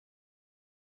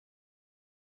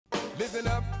Listen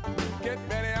up, get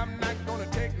ready, I'm not gonna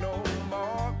take no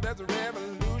more. There's a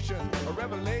revolution, a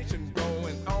revelation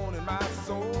going on in my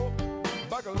soul.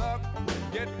 Buckle up,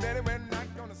 get ready, we're not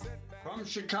gonna sit back. From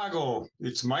Chicago,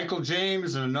 it's Michael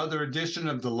James and another edition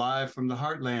of the Live from the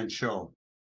Heartland show.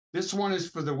 This one is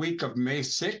for the week of May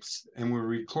 6th, and we're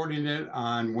recording it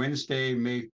on Wednesday,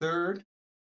 May 3rd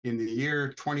in the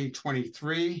year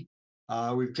 2023.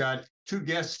 We've got two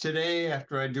guests today.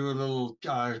 After I do a little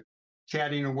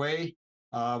chatting away,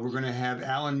 we're going to have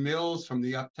Alan Mills from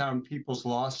the Uptown People's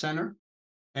Law Center,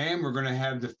 and we're going to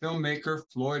have the filmmaker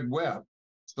Floyd Webb.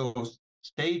 So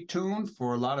stay tuned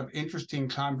for a lot of interesting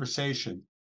conversation.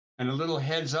 And a little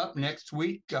heads up, next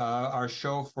week, our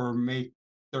show for May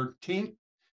 13th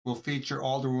will feature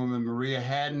Alderwoman Maria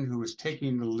Hadden, who is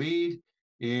taking the lead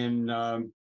in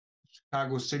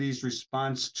Chicago City's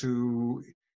response to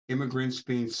immigrants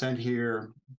being sent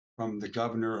here from the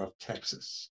governor of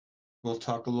Texas. We'll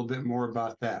talk a little bit more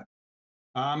about that.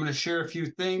 I'm going to share a few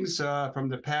things from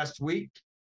the past week.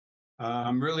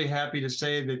 I'm really happy to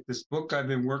say that this book I've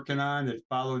been working on that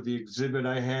followed the exhibit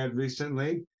I had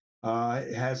recently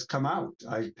has come out.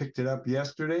 I picked it up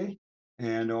yesterday,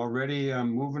 and already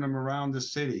I'm moving them around the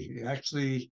city.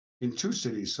 Actually, in two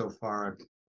cities so far,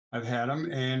 I've had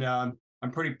them, and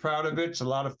I'm pretty proud of it. It's a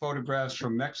lot of photographs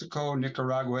from Mexico,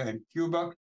 Nicaragua, and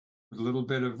Cuba, with a little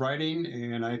bit of writing,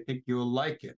 and I think you'll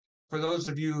like it. For those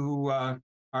of you who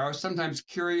are sometimes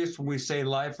curious when we say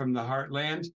Live from the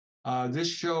Heartland, this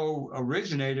show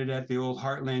originated at the old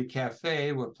Heartland Cafe,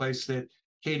 a place that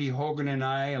Katie Hogan and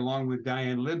I, along with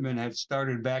Diane Libman, had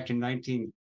started back in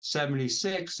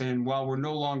 1976. And while we're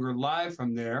no longer live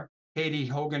from there, Katie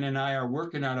Hogan and I are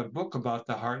working on a book about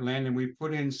the Heartland, and we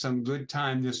put in some good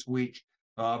time this week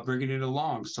bringing it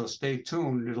along. So stay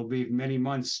tuned. It'll be many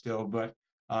months still, but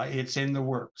it's in the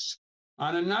works.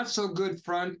 On a not so good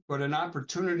front, but an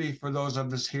opportunity for those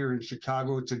of us here in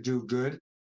Chicago to do good,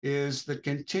 is the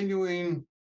continuing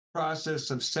process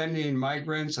of sending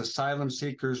migrants, asylum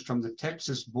seekers from the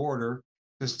Texas border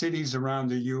to cities around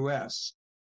the U.S.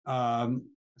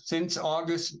 Since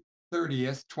August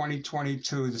 30th,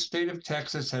 2022, the state of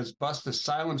Texas has bused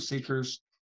asylum seekers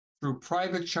through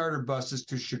private charter buses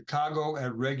to Chicago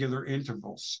at regular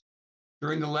intervals.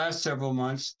 During the last several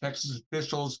months, Texas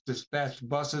officials dispatched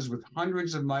buses with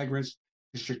hundreds of migrants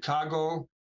to Chicago,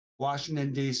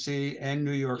 Washington, D.C., and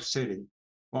New York City.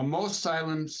 While most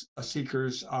asylum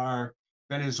seekers are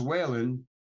Venezuelan,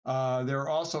 there are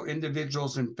also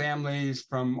individuals and families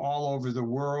from all over the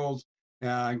world,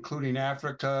 including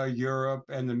Africa, Europe,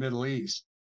 and the Middle East.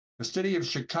 The city of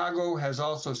Chicago has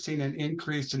also seen an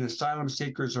increase in asylum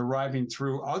seekers arriving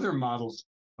through other models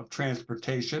of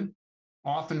transportation,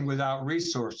 often without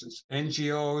resources.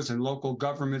 NGOs and local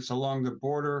governments along the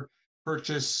border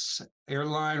purchase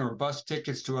airline or bus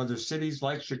tickets to other cities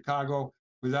like Chicago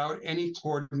without any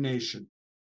coordination.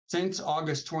 Since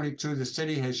August 22, the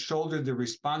city has shouldered the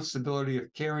responsibility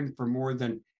of caring for more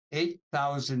than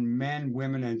 8,000 men,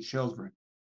 women, and children.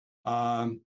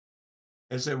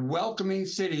 As a welcoming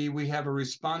city, we have a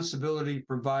responsibility to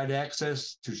provide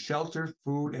access to shelter,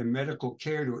 food, and medical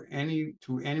care to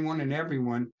anyone and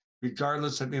everyone,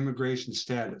 regardless of immigration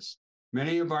status.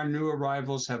 Many of our new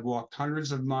arrivals have walked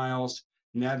hundreds of miles,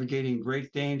 navigating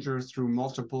great danger through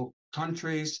multiple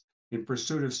countries in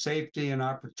pursuit of safety and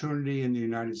opportunity in the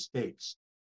United States.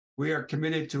 We are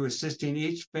committed to assisting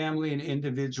each family and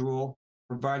individual,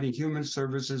 providing human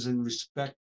services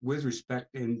with respect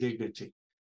and dignity.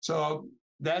 So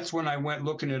that's when I went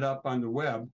looking it up on the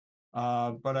web.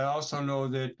 But I also know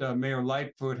that Mayor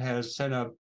Lightfoot has sent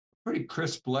a pretty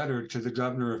crisp letter to the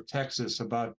governor of Texas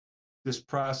about this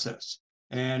process.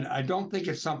 And I don't think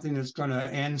it's something that's going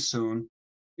to end soon.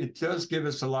 It does give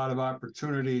us a lot of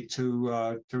opportunity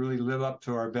to really live up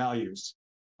to our values.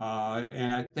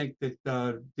 And I think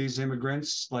that these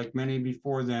immigrants, like many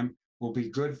before them, will be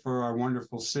good for our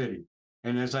wonderful city.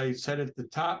 And as I said at the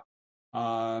top,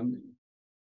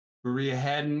 Maria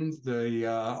Hadden, the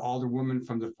alderwoman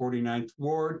from the 49th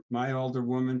Ward, my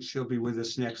alderwoman, she'll be with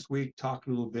us next week,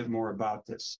 talking a little bit more about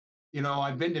this. You know,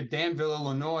 I've been to Danville,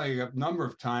 Illinois a number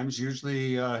of times,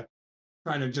 usually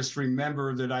trying to just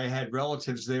remember that I had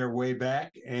relatives there way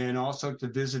back, and also to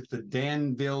visit the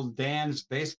Danville Dans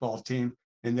baseball team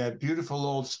in that beautiful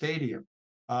old stadium.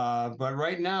 But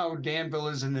right now, Danville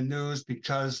is in the news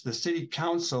because the city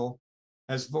council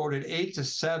has voted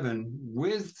 8-7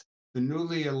 with the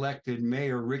newly elected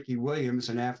Mayor Ricky Williams,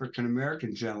 an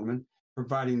African-American gentleman,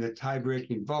 providing the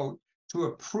tie-breaking vote to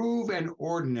approve an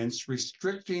ordinance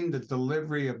restricting the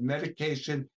delivery of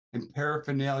medication and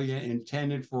paraphernalia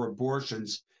intended for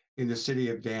abortions in the city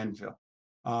of Danville.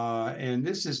 And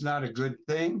this is not a good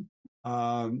thing.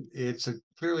 It's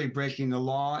clearly breaking the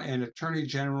law, and Attorney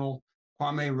General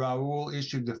Kwame Raoul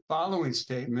issued the following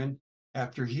statement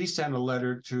after he sent a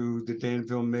letter to the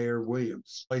Danville Mayor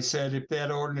Williams. He said if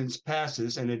that ordinance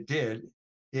passes, and it did,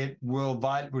 it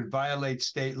would violate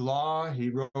state law. He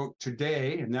wrote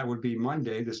today, and that would be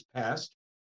Monday, this past.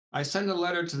 I sent a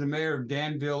letter to the mayor of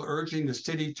Danville urging the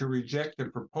city to reject the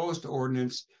proposed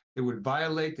ordinance that would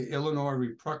violate the Illinois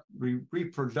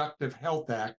Reproductive Health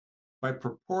Act by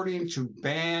purporting to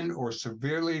ban or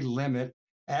severely limit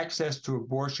access to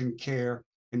abortion care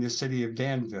in the city of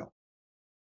Danville.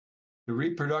 The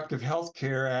Reproductive Health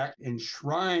Care Act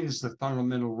enshrines the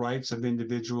fundamental rights of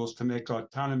individuals to make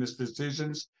autonomous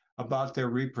decisions about their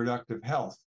reproductive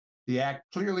health. The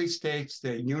act clearly states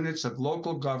that units of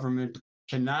local government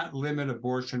cannot limit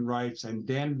abortion rights, and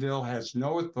Danville has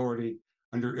no authority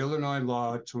under Illinois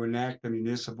law to enact a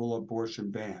municipal abortion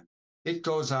ban. It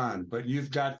goes on, but you've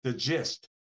got the gist.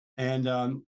 And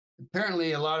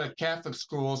apparently a lot of Catholic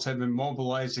schools have been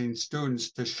mobilizing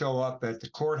students to show up at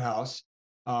the courthouse.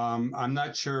 I'm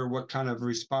not sure what kind of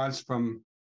response from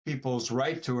people's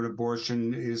right to an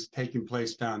abortion is taking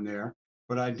place down there,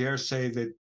 but I dare say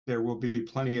that there will be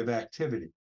plenty of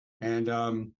activity. And,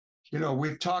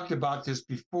 we've talked about this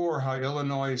before, how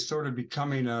Illinois is sort of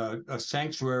becoming a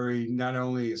sanctuary, not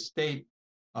only a state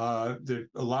that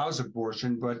allows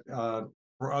abortion, but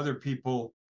for other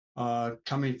people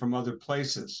coming from other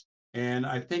places. And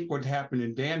I think what happened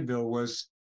in Danville was,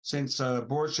 since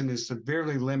abortion is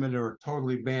severely limited or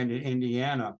totally banned in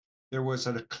Indiana, there was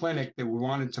a clinic that we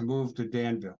wanted to move to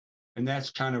Danville. And that's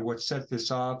kind of what set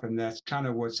this off, and that's kind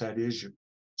of what's at issue.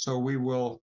 So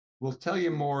we'll tell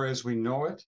you more as we know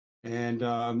it.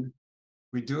 And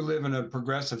we do live in a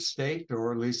progressive state,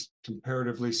 or at least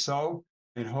comparatively so,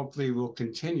 and hopefully we'll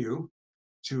continue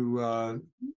to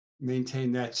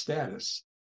maintain that status.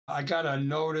 I got a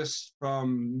notice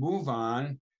from Move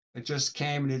On. It just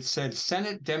came, and it said,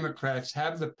 Senate Democrats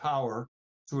have the power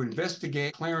to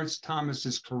investigate Clarence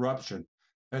Thomas's corruption.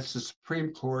 That's the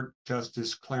Supreme Court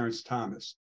Justice Clarence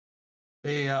Thomas.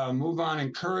 They Move On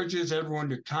encourages everyone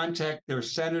to contact their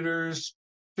senators,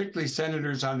 particularly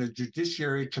senators on the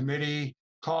Judiciary Committee.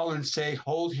 Call and say,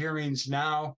 hold hearings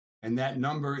now, and that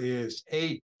number is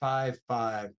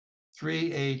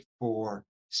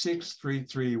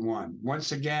 855-384-6331.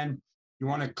 Once again, you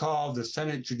want to call the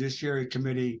Senate Judiciary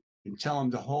Committee and tell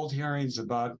them to hold hearings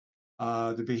about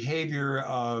the behavior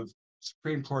of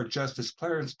Supreme Court Justice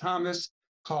Clarence Thomas.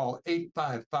 Call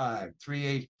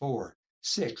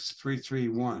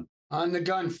 855-384-6331. On the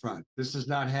gun front, this is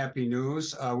not happy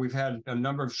news. We've had a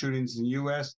number of shootings in the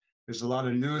U.S. There's a lot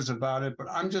of news about it, but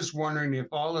I'm just wondering if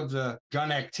all of the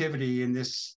gun activity in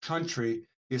this country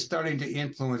is starting to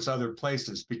influence other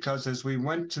places, because as we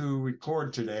went to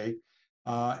record today,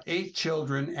 8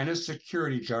 children and a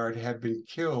security guard have been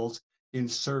killed in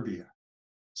Serbia.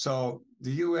 So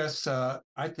the U.S., I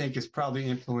think, is probably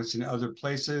influencing other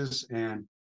places, and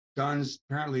guns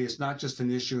apparently is not just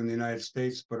an issue in the United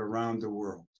States, but around the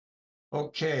world.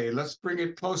 Okay, let's bring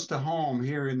it close to home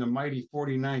here in the mighty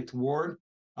 49th Ward.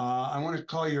 I want to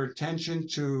call your attention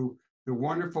to the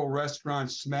wonderful restaurant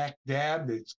Smack Dab.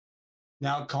 It's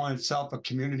now calling itself a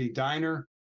community diner.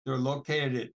 They're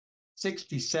located at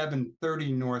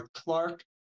 6730 North Clark.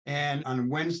 And on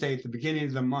Wednesday at the beginning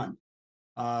of the month,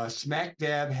 Smack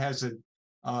Dab has a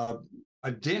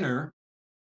dinner,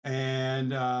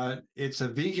 and it's a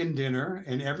vegan dinner,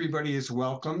 and everybody is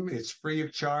welcome. It's free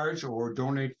of charge, or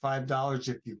donate $5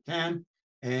 if you can.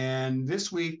 And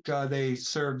this week they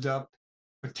served up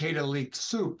potato leek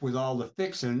soup with all the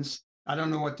fixins. I don't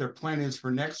know what their plan is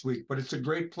for next week, but it's a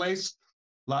great place.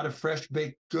 A lot of fresh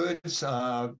baked goods.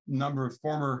 Number of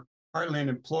former Heartland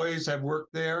employees have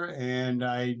worked there, and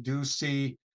I do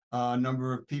see a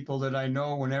number of people that I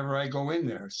know whenever I go in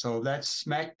there. So that's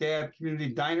Smack Dab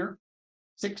Community Diner,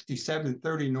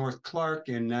 6730 North Clark,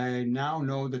 and I now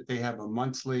know that they have a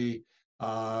monthly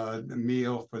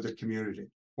meal for the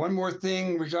community. One more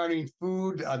thing regarding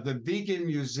food, the Vegan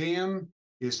Museum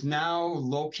is now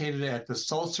located at the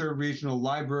Sulzer Regional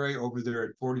Library over there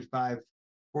at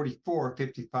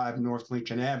 4455 North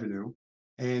Lincoln Avenue,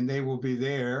 and they will be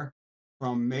there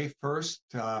from May 1st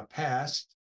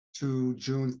past to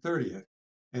June 30th.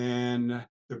 And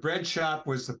the bread shop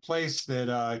was the place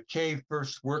that Kay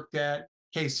first worked at,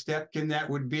 Kay Stepkin that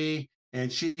would be,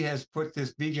 and she has put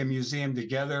this vegan museum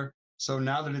together. So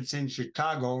now that it's in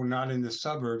Chicago, not in the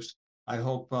suburbs, I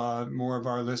hope more of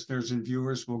our listeners and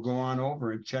viewers will go on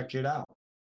over and check it out.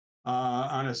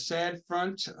 On a sad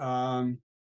front,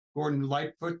 Gordon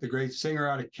Lightfoot, the great singer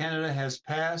out of Canada, has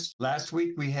passed. Last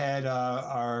week, we had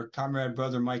our comrade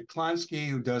brother Mike Klonsky,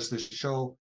 who does the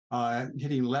show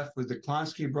hitting left with the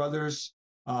Klonsky brothers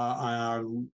on our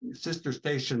sister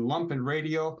station, Lumpin'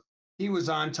 Radio. He was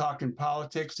on talking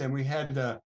politics, and we had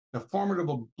the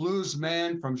formidable blues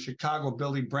man from Chicago,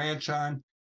 Billy Branch, on.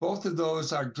 Both of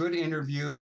those are good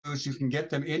interviews. You can get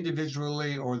them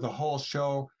individually or the whole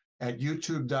show at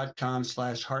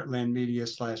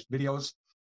youtube.com/heartlandmedia/videos.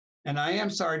 And I am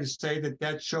sorry to say that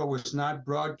that show was not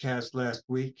broadcast last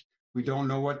week. We don't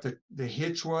know what the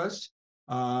hitch was,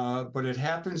 but it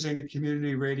happens in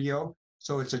community radio.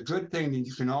 So it's a good thing that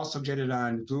you can also get it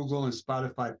on Google and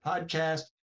Spotify podcast.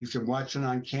 You can watch it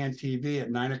on CAN TV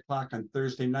at 9 o'clock on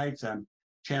Thursday nights on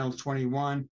channel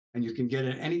 21. And you can get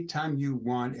it anytime you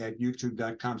want at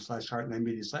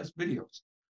youtube.com/heartlandmedia/videos.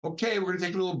 Okay, we're going to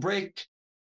take a little break.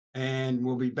 And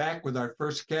we'll be back with our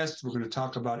first guest. We're going to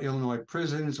talk about Illinois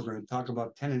prisons. We're going to talk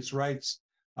about tenants' rights.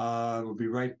 We'll be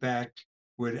right back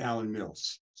with Alan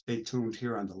Mills. Stay tuned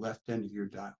here on the left end of your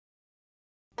dial.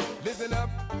 Listen up,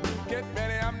 get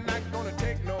ready, I'm not gonna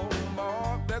take no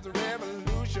more. There's a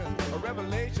revolution, a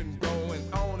revelation going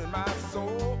on in my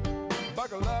soul.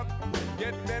 Buckle up,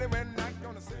 get ready, we're not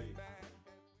gonna sit back.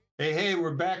 Hey,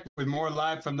 we're back with more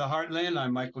Live from the Heartland.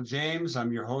 I'm Michael James.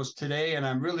 I'm your host today, and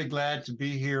I'm really glad to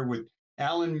be here with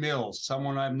Alan Mills,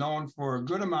 someone I've known for a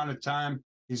good amount of time.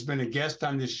 He's been a guest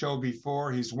on this show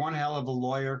before. He's one hell of a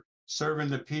lawyer, serving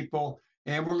the people.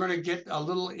 And we're going to get a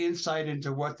little insight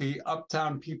into what the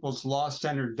Uptown People's Law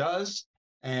Center does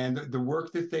and the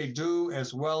work that they do,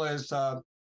 as well as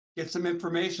get some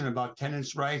information about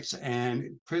tenants' rights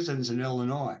and prisons in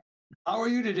Illinois. How are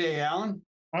you today, Alan?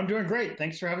 I'm doing great.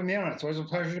 Thanks for having me on. It's always a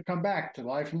pleasure to come back to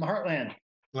Live from the Heartland.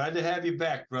 Glad to have you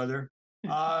back, brother.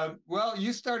 Well,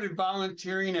 you started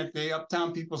volunteering at the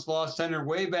Uptown People's Law Center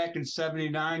way back in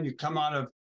 '79. You come out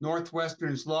of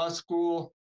Northwestern's law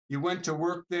school. You went to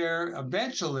work there.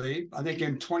 Eventually, I think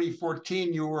in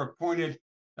 2014, you were appointed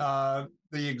the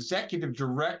executive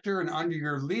director, and under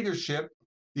your leadership,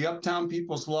 the Uptown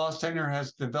People's Law Center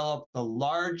has developed the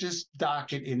largest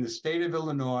docket in the state of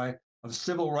Illinois of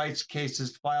civil rights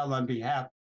cases filed on behalf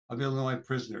of Illinois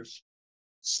prisoners.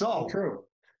 So, True.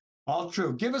 All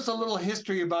true. Give us a little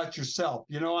history about yourself.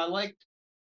 You know, I like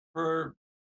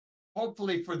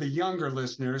hopefully for the younger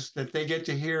listeners that they get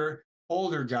to hear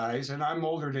older guys, and I'm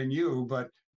older than you, but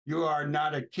you are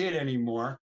not a kid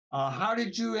anymore. How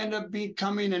did you end up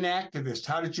becoming an activist?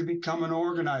 How did you become an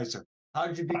organizer? How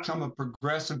did you become a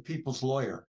progressive people's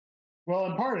lawyer? Well,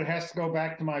 in part, it has to go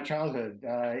back to my childhood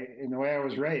in the way I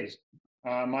was raised.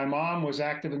 My mom was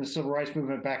active in the civil rights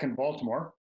movement back in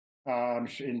Baltimore,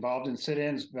 involved in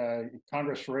sit-ins.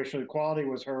 Congress for Racial Equality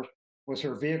was her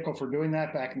vehicle for doing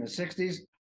that back in the 60s.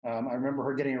 I remember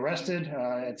her getting arrested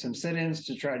at some sit-ins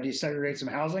to try to desegregate some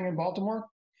housing in Baltimore.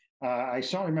 I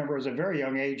certainly remember as a very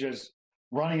young age as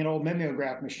running an old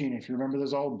mimeograph machine, if you remember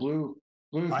those old blue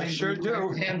things. I sure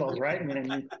do. Handles, right?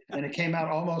 And it came out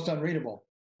almost unreadable.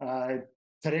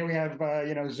 Today we have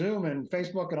Zoom and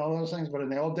Facebook and all those things, but in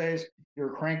the old days, you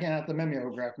were cranking out the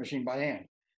mimeograph machine by hand.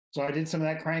 So I did some of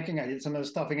that cranking. I did some of the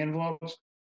stuffing envelopes,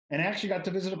 and actually got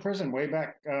to visit a prison way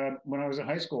back when I was in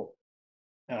high school.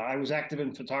 I was active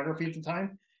in photography at the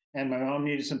time, and my mom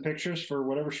needed some pictures for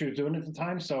whatever she was doing at the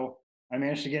time. So I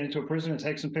managed to get into a prison and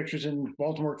take some pictures in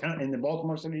Baltimore County, in the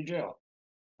Baltimore City Jail.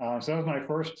 So that was my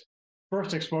first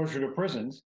exposure to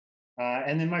prisons.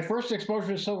 And then my first exposure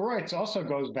to civil rights also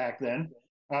goes back then.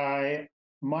 My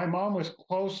mom was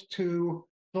close to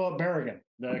Philip Berrigan,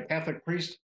 the Catholic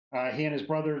priest. He and his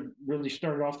brother really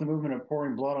started off the movement of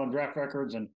pouring blood on draft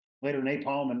records and later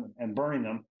napalm and burning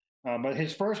them. But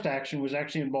his first action was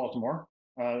actually in Baltimore,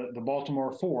 the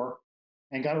Baltimore Four,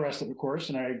 and got arrested, of course.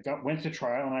 And I went to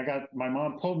trial, and my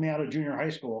mom pulled me out of junior high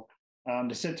school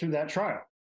to sit through that trial.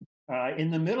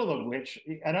 In the middle of which,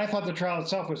 and I thought the trial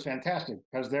itself was fantastic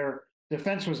because their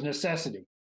defense was necessity.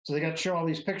 So they got to show all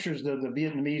these pictures of the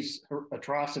Vietnamese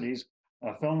atrocities,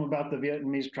 a film about the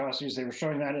Vietnamese atrocities. They were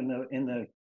showing that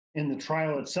in the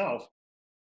trial itself.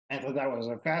 I thought that was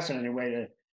a fascinating way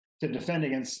to defend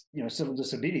against civil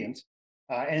disobedience.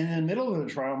 And in the middle of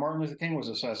the trial, Martin Luther King was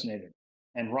assassinated,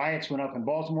 and riots went up in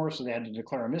Baltimore, so they had to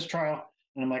declare a mistrial.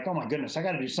 And I'm like, oh my goodness, I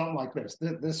got to do something like this.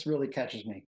 This really catches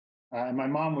me. And my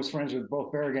mom was friends with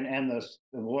both Berrigan and the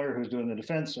lawyer who was doing the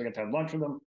defense, so I got to have lunch with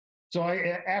them. So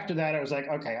after that, I was like,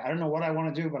 okay, I don't know what I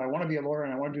want to do, but I want to be a lawyer,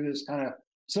 and I want to do this kind of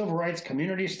civil rights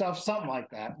community stuff, something like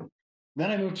that. Then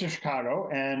I moved to Chicago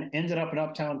and ended up in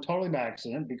Uptown totally by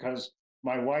accident because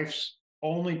my wife's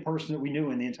only person that we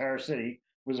knew in the entire city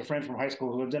was a friend from high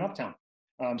school who lived in Uptown.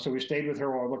 So we stayed with her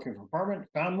while looking for an apartment,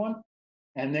 found one,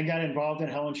 and then got involved in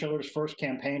Helen Schiller's first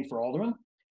campaign for alderman.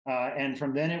 And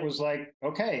from then it was like,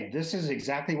 okay, this is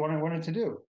exactly what I wanted to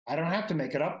do. I don't have to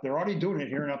make it up. They're already doing it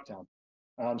here in Uptown.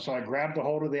 So I grabbed a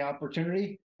hold of the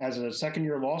opportunity as a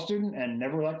second-year law student and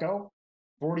never let go.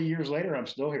 40 years later, I'm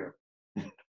still here.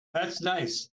 That's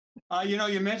nice.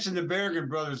 You mentioned the Berrigan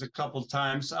brothers a couple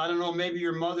times. I don't know, maybe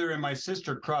your mother and my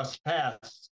sister crossed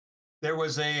paths. There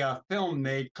was a film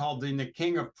made called The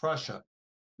King of Prussia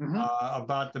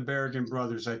about the Berrigan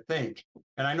brothers, I think.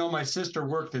 And I know my sister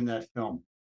worked in that film.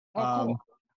 Oh, cool.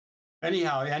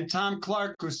 Anyhow, and Tom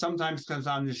Clark, who sometimes comes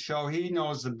on this show, he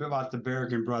knows a bit about the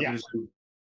Berrigan brothers and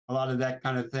a lot of that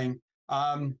kind of thing.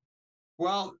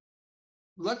 Well,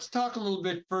 let's talk a little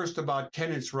bit first about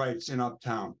tenants' rights in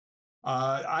Uptown.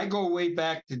 I go way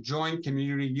back to Joint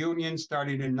Community Union,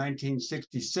 starting in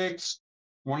 1966.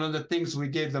 One of the things we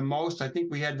did the most, I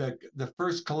think we had the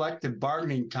first collective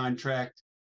bargaining contract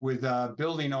with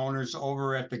building owners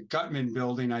over at the Gutman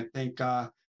building, I think,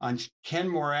 on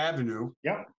Kenmore Avenue.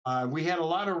 Yep. We had a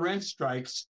lot of rent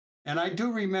strikes. And I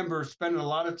do remember spending a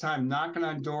lot of time knocking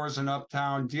on doors in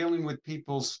Uptown, dealing with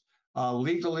people's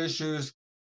legal issues,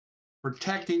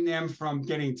 protecting them from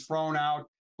getting thrown out,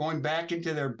 going back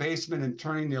into their basement and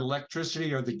turning the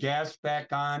electricity or the gas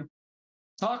back on.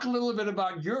 Talk a little bit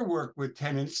about your work with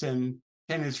tenants and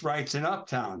tenants' rights in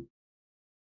Uptown.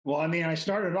 Well, I mean, I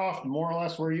started off more or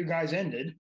less where you guys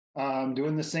ended,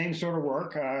 doing the same sort of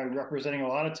work, representing a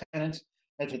lot of tenants.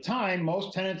 At the time,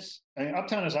 most tenants,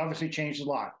 Uptown has obviously changed a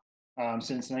lot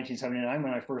since 1979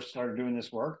 when I first started doing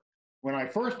this work. When I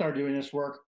first started doing this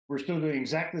work, we're still doing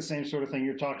exactly the same sort of thing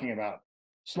you're talking about.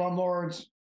 Slumlords,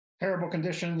 terrible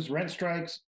conditions, rent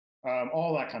strikes,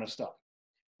 all that kind of stuff.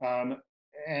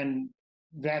 And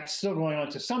that's still going on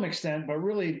to some extent, but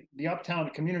really the Uptown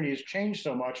community has changed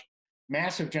so much.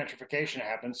 Massive gentrification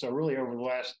happened. So really over the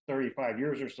last 35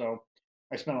 years or so,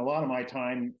 I spent a lot of my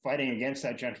time fighting against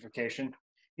that gentrification,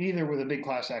 either with a big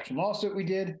class action lawsuit we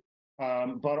did,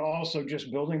 but also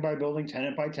just building by building,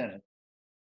 tenant by tenant,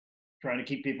 trying to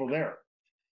keep people there.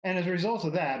 And as a result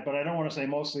of that, but I don't want to say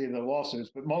mostly the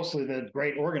lawsuits, but mostly the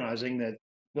great organizing that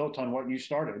built on what you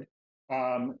started,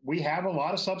 we have a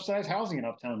lot of subsidized housing in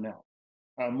Uptown now,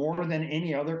 more than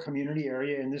any other community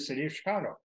area in the city of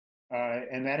Chicago.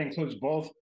 And that includes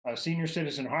both senior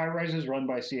citizen high-rises run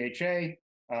by CHA,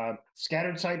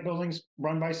 scattered site buildings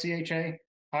run by CHA,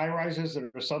 high-rises that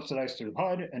are subsidized through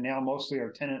HUD, and now mostly are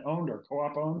tenant-owned or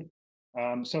co-op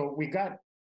owned. So we've got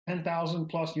 10,000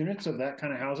 plus units of that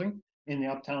kind of housing in the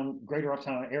Uptown, greater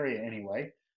Uptown area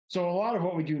anyway. So a lot of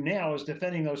what we do now is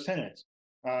defending those tenants,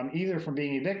 either from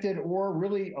being evicted or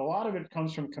really a lot of it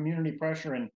comes from community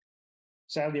pressure. And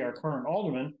sadly, our current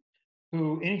alderman,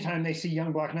 who anytime they see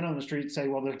young black men on the street say,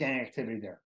 well, there's gang activity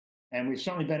there. And we've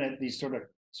certainly been at these sort of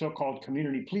so-called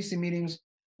community policing meetings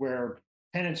where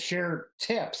tenants share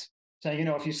tips saying,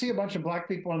 if you see a bunch of black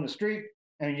people on the street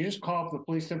and you just call up the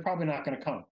police, they're probably not going to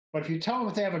come. But if you tell them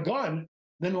if they have a gun,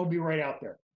 then we'll be right out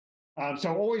there.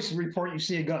 So always report you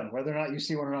see a gun, whether or not you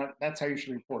see one or not, that's how you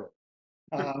should report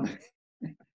it.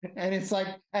 And it's like,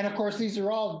 and of course, these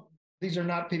are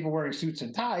not people wearing suits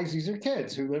and ties. These are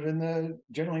kids who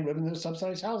generally live in the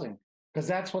subsidized housing, because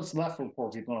that's what's left for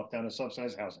poor people in Uptown is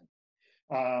subsidized housing.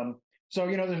 So,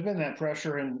 there's been that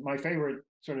pressure. And my favorite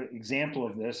sort of example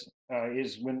of this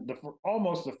is when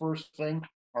almost the first thing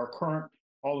our current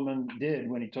alderman did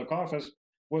when he took office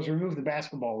was remove the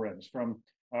basketball rims from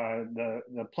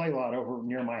the play lot over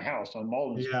near my house on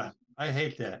Malden Street. Yeah, I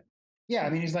hate that. Yeah, I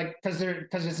mean, he's like, because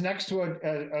it's next to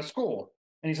a school.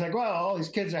 And he's like, well, all these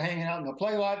kids are hanging out in the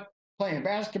play lot playing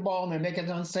basketball and they make it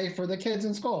unsafe for the kids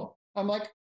in school. I'm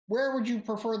like, where would you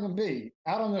prefer them be?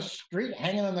 Out on the street,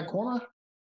 hanging on the corner,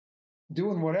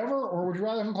 doing whatever? Or would you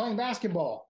rather them playing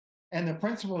basketball? And the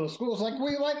principal of the school is like,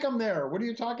 we like them there. What are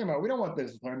you talking about? We don't want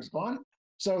this things gone.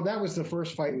 So that was the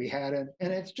first fight we had. And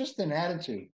it's just an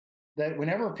attitude that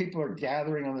whenever people are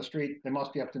gathering on the street, they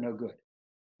must be up to no good.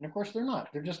 And of course, they're not.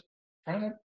 They're just trying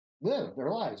to live their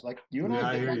lives like you and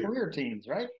I did back when we were teens,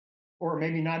 right? Or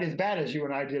maybe not as bad as you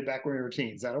and I did back when we were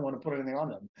teens. I don't want to put anything on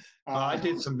them. I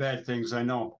did some bad things, I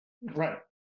know. Right.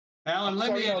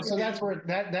 Alan, so that's where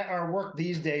that our work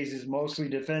these days is mostly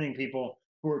defending people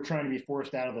who are trying to be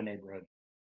forced out of the neighborhood.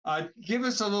 Give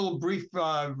us a little brief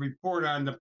report on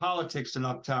the politics in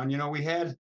Uptown. We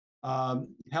had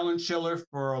Helen Schiller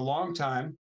for a long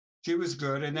time. She was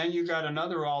good. And then you got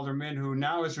another alderman who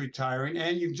now is retiring,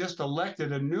 and you just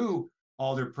elected a new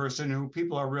alderperson who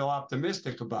people are real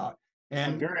optimistic about.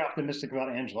 And I'm very optimistic about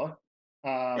Angela.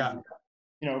 Yeah.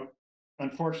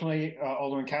 Unfortunately,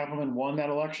 Alderman Kappelman won that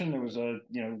election. There was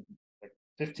like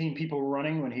 15 people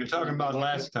running when he You're talking about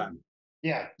elected. last time.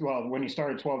 Yeah, well, when he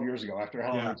started 12 years ago after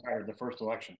Helen retired the first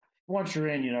election. Once you're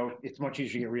in, it's much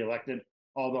easier to get reelected.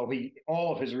 although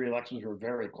all of his reelections were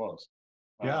very close,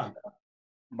 Yeah.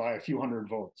 by a few hundred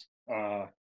votes.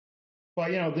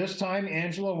 But this time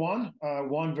Angela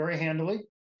won very handily.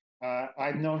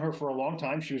 I've known her for a long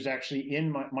time. She was actually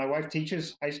in my wife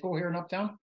teaches high school here in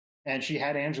Uptown, and she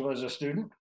had Angela as a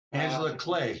student. Angela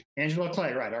Clay. Angela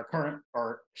Clay, right?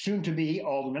 Our soon-to-be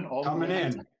alderman Coming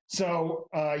in. So,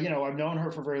 I've known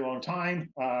her for a very long time.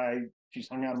 She's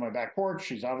hung out on my back porch.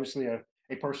 She's obviously a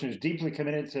person who's deeply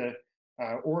committed to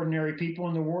ordinary people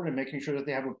in the ward and making sure that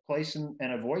they have a place and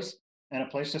a voice and a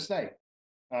place to stay.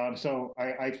 So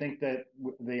I think that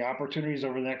the opportunities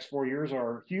over the next 4 years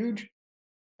are huge.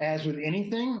 As with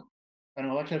anything, an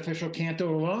elected official can't do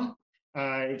it alone.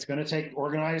 It's going to take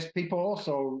organized people.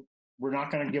 So we're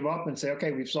not going to give up and say,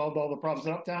 okay, we've solved all the problems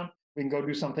in Uptown. We can go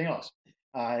do something else.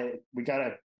 We got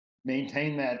to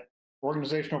maintain that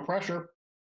organizational pressure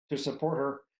to support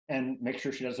her and make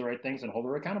sure she does the right things and hold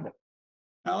her accountable.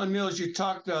 Alan Mills, you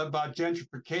talked about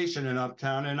gentrification in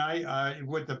Uptown, and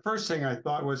the first thing I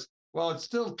thought was, well, it's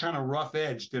still kind of rough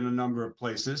edged in a number of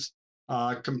places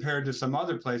compared to some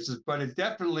other places, but it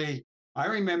definitely, I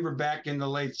remember back in the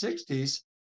late 60s,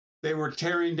 they were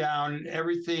tearing down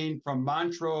everything from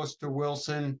Montrose to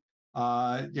Wilson,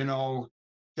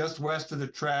 just west of the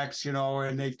tracks,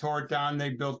 and they tore it down. They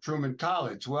built Truman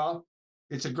College. Well,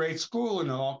 it's a great school in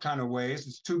all kind of ways.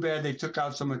 It's too bad they took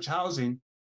out so much housing.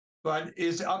 But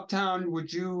is Uptown,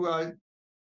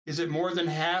 is it more than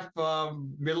half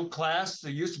middle class?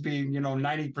 It used to be,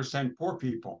 90% poor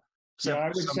people. Yeah, I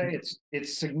would say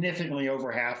it's significantly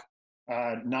over half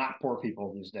not poor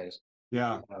people these days.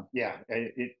 Yeah.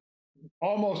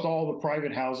 Almost all the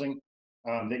private housing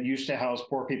that used to house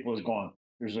poor people is gone.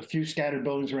 There's a few scattered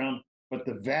buildings around, but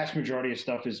the vast majority of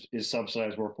stuff is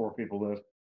subsidized where poor people live.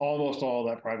 Almost all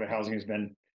that private housing has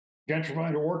been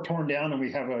gentrified or torn down, and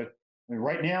we have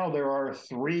right now there are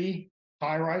 3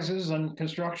 high rises in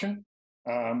construction.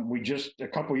 We just a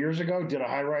couple years ago did a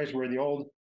high rise where the old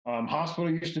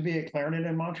hospital used to be at Clarendon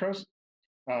and Montrose,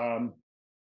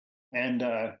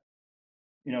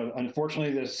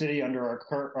 unfortunately, the city under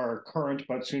our current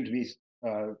but soon to be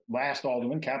last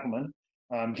alderman Kappelman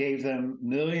gave them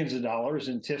millions of dollars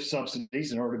in TIF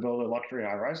subsidies in order to build a luxury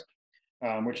high rise,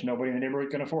 which nobody in the neighborhood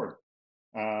can afford.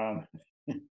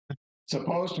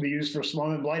 Supposed to be used for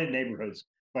slum and blighted neighborhoods,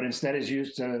 but instead is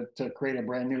used to create a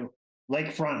brand new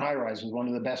lakefront high rise with one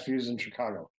of the best views in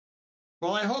Chicago.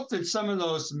 Well, I hope that some of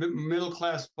those middle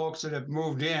class folks that have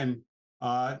moved in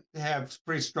have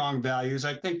pretty strong values.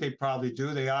 I think they probably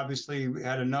do. They obviously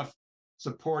had enough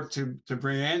support to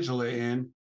bring Angela in.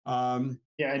 And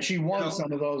she won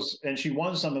some of those. And she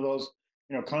won some of those,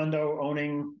 condo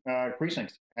owning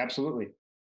precincts. Absolutely.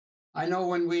 I know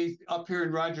when we up here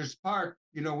in Rogers Park,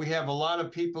 we have a lot of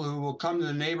people who will come to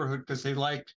the neighborhood because they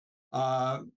like,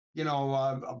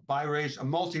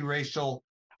 multiracial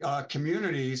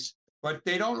communities, but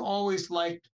they don't always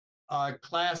like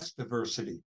class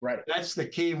diversity. Right. That's the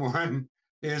key one,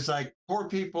 is like poor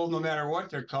people, no matter what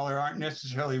their color, aren't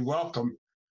necessarily welcome.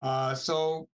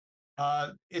 So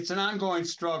it's an ongoing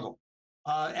struggle.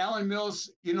 Alan Mills,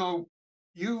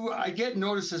 I get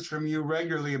notices from you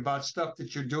regularly about stuff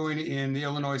that you're doing in the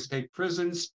Illinois state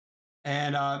prisons.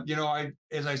 And,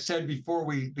 as I said before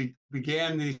we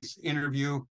began this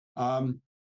interview,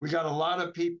 we got a lot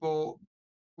of people.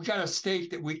 We got a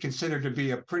state that we consider to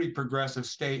be a pretty progressive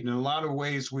state. In a lot of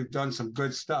ways, we've done some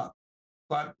good stuff.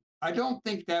 But I don't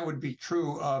think that would be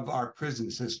true of our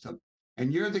prison system.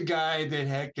 And you're the guy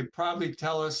that could probably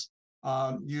tell us,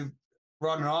 you've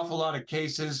brought an awful lot of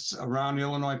cases around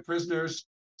Illinois prisoners.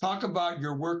 Talk about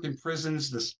your work in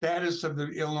prisons, the status of the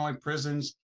Illinois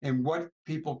prisons, and what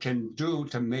people can do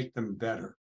to make them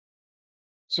better.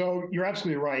 So you're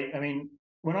absolutely right. I mean,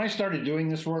 when I started doing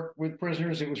this work with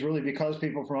prisoners, it was really because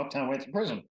people from Uptown went to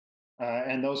prison.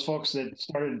 And those folks that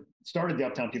started the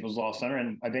Uptown People's Law Center,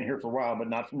 and I've been here for a while, but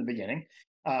not from the beginning,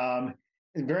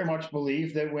 very much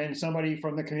believe that when somebody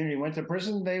from the community went to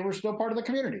prison, they were still part of the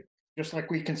community. Just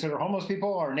like we consider homeless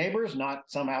people our neighbors, not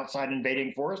some outside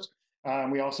invading force.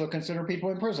 We also consider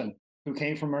people in prison who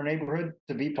came from our neighborhood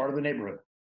to be part of the neighborhood.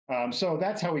 So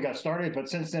that's how we got started. But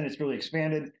since then, it's really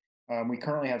expanded. We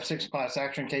currently have 6 class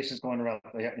action cases going around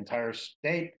the entire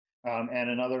state, and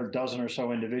another dozen or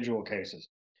so individual cases.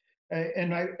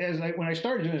 When I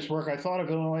started doing this work, I thought of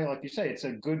Illinois, like you say, it's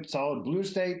a good, solid blue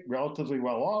state, relatively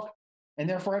well off, and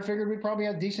therefore I figured we probably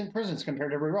had decent prisons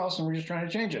compared to everywhere else, and we're just trying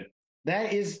to change it.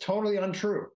 That is totally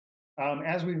untrue.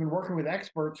 As we've been working with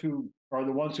experts who are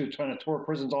the ones who are trying to tour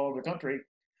prisons all over the country,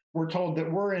 we're told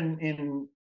that we're in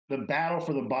the battle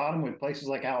for the bottom with places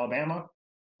like Alabama,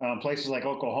 places like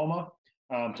Oklahoma,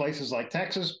 places like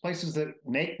Texas, places that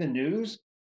make the news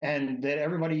and that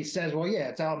everybody says, well, yeah,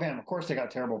 it's Alabama. Of course, they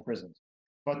got terrible prisons.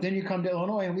 But then you come to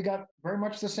Illinois and we got very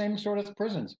much the same sort of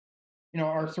prisons.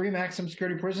 Our 3 maximum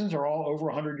security prisons are all over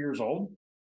 100 years old.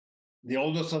 The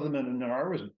oldest of them in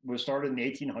NAR was started in the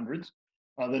 1800s.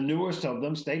 The newest of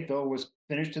them, Stateville, was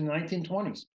finished in the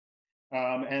 1920s.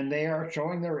 And they are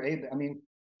showing their age. I mean,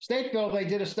 Stateville, they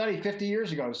did a study 50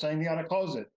 years ago saying they ought to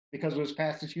close it because it was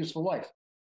past its useful life.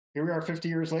 Here we are 50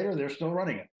 years later, they're still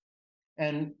running it.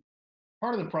 And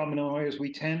part of the problem in Illinois is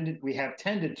we have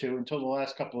tended to, until the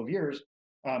last couple of years,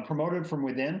 promoted from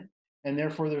within. And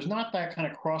therefore, there's not that kind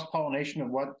of cross-pollination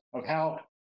of how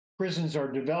prisons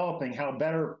are developing, how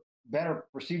better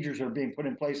procedures are being put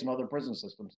in place in other prison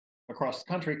systems across the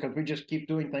country, because we just keep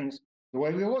doing things the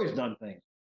way we've always done things.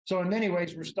 So in many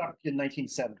ways, we're stuck in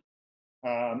 1970.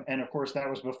 And of course, that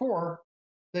was before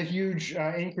the huge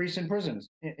increase in prison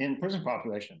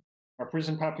population. Our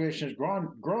prison population has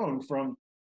grown from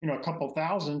a couple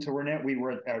thousand to we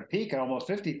were at our peak at almost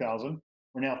 50,000.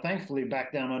 We're now thankfully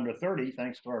back down under 30,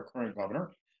 thanks to our current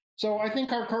governor. So I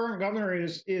think our current governor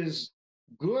is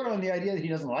good on the idea that he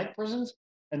doesn't like prisons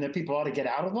and that people ought to get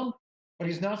out of them, but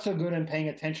he's not so good in paying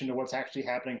attention to what's actually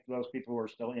happening for those people who are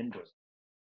still in prison.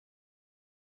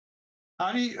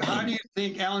 How do you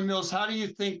think, Alan Mills? How do you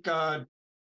think the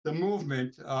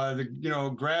movement,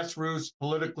 grassroots,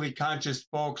 politically conscious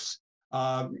folks,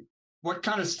 what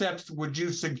kind of steps would you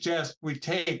suggest we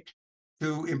take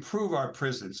to improve our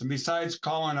prisons? And besides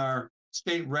calling our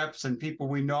state reps and people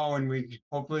we know, and we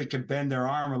hopefully could bend their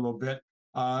arm a little bit,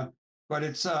 but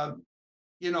it's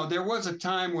there was a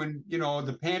time when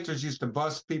the Panthers used to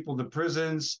bus people to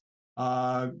prisons.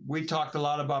 We talked a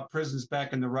lot about prisons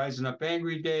back in the Rising Up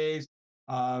Angry days.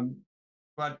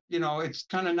 But it's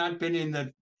kind of not been in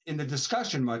the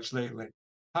discussion much lately.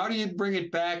 How do you bring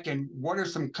it back, and what are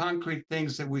some concrete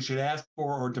things that we should ask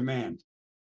for or demand?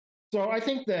 So I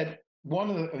think that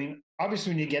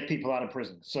obviously we need to get people out of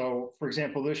prison. So for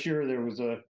example, this year there was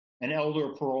an elder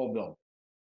parole bill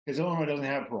because Illinois doesn't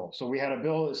have parole. So we had a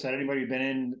bill that said anybody who'd been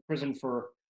in prison for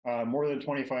more than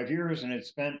 25 years and it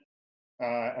spent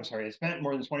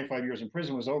more than 25 years in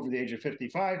prison, was over the age of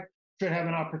 55, should have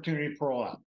an opportunity to parole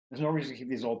out. There's no reason to keep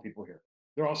these old people here.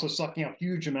 They're also sucking up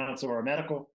huge amounts of our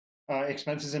medical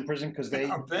expenses in prison because they.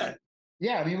 I bet.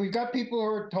 Yeah, I mean, we've got people who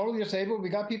are totally disabled. We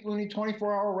got people who need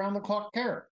 24-hour round-the-clock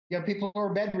care. You have people who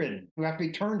are bedridden, who have to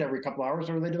be turned every couple hours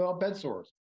or they develop bed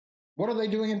sores. What are they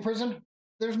doing in prison?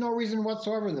 There's no reason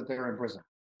whatsoever that they're in prison.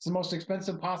 It's the most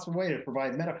expensive possible way to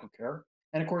provide medical care.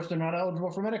 And of course, they're not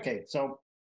eligible for Medicaid. So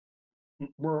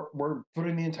we're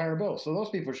footing the entire bill. So those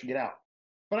people should get out.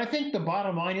 But I think the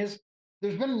bottom line is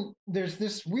there's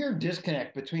this weird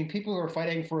disconnect between people who are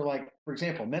fighting for, like, for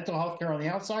example, mental health care on the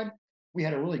outside. We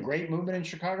had a really great movement in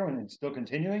Chicago, and it's still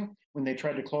continuing, when they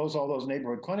tried to close all those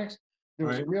neighborhood clinics. There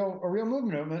was a real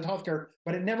movement of mental health care,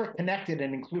 but it never connected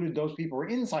and included those people who are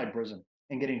inside prison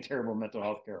and getting terrible mental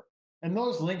health care. And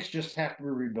those links just have to be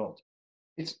rebuilt.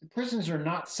 Prisons are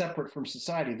not separate from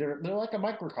society. They're like a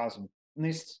microcosm,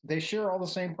 and they share all the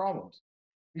same problems.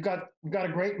 We've got a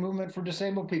great movement for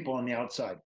disabled people on the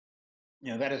outside.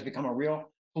 That has become a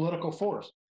real political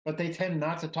force, but they tend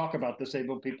not to talk about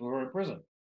disabled people who are in prison.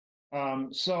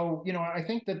 So I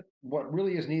think that what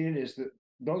really is needed is that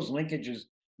those linkages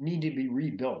need to be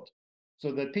rebuilt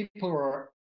so that people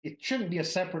it shouldn't be a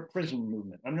separate prison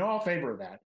movement. I'm all in favor of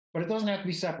that, but it doesn't have to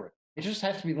be separate. It just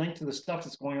has to be linked to the stuff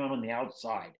that's going on the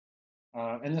outside.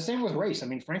 And the same with race. I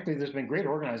mean, frankly, there's been great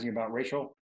organizing about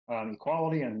racial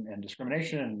equality and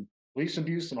discrimination and police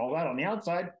abuse and all that on the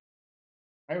outside.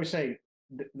 I always say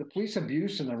the police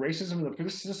abuse and the racism of the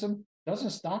police system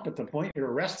doesn't stop at the point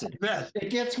you're arrested. It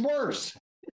gets worse.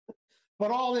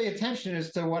 But all the attention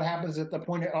is to what happens at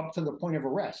up to the point of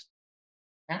arrest.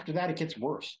 After that, it gets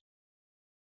worse.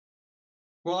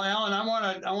 Well, Alan,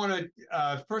 I want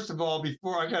to first of all,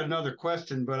 before I got another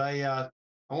question, but I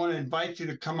want to invite you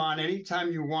to come on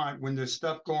anytime you want when there's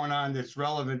stuff going on that's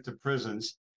relevant to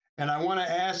prisons. And I want to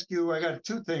ask you, I got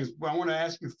two things. I want to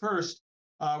ask you first,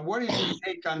 what is your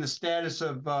take on the status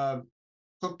of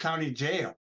Cook County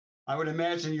Jail? I would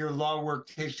imagine your law work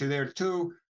takes you there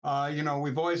too.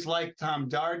 We've always liked Tom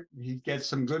Dart. He gets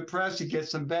some good press, he gets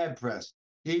some bad press.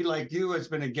 He, like you, has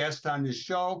been a guest on this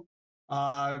show.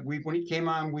 When he came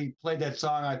on, we played that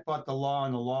song, I Fought the Law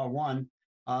and the Law Won.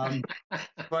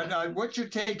 But what's your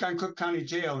take on Cook County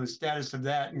Jail and the status of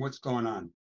that and what's going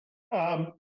on?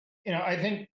 I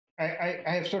think I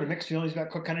have sort of mixed feelings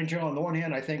about Cook County Jail. On the one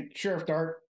hand, I think Sheriff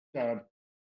Dart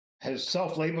has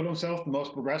self-labeled himself the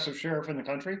most progressive sheriff in the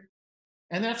country.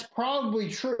 And that's probably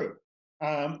true.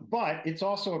 But it's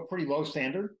also a pretty low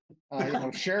standard.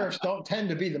 Sheriffs don't tend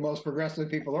to be the most progressive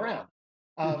people around.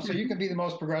 So you can be the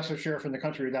most progressive sheriff in the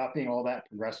country without being all that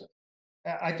progressive.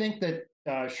 I think that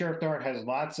Sheriff Dart has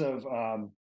lots of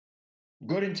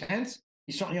good intents.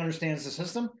 He certainly understands the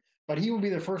system, but he will be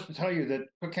the first to tell you that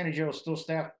Cook County Jail is still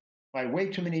staffed by way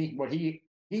too many, what he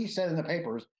said in the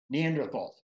papers,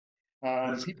 Neanderthals.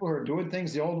 People who are doing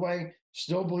things the old way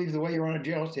still believe the way you run a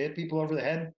jail is to hit people over the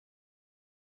head.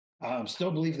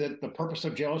 Still believe that the purpose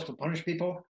of jail is to punish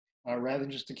people rather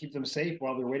than just to keep them safe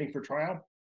while they're waiting for trial.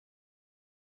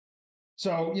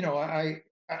 So,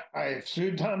 I've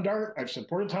sued Tom Dart. I've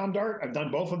supported Tom Dart. I've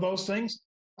done both of those things.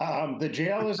 The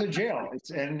jail is a jail.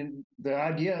 And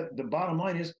the bottom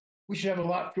line is we should have a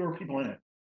lot fewer people in it,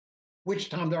 which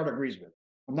Tom Dart agrees with.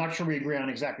 I'm not sure we agree on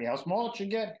exactly how small it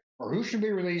should get or who should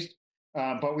be released,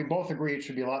 but we both agree it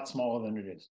should be a lot smaller than it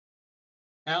is.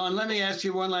 Alan, let me ask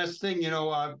you one last thing.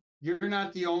 You're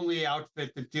not the only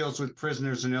outfit that deals with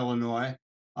prisoners in Illinois.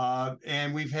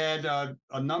 And we've had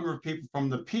a number of people from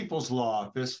the People's Law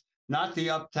Office, not the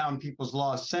Uptown People's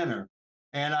Law Center.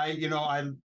 And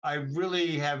I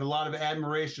really have a lot of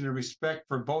admiration and respect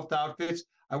for both outfits.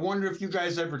 I wonder if you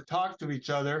guys ever talk to each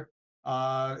other,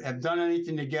 have done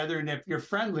anything together, and if you're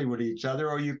friendly with each other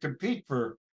or you compete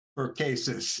for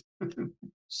cases.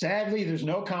 Sadly, there's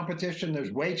no competition.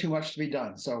 There's way too much to be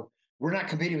done. So we're not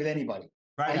competing with anybody.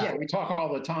 Right. Yeah, we talk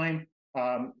all the time.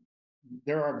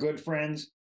 They're our good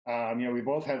friends. We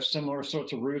both have similar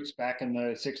sorts of roots back in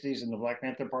the 60s in the Black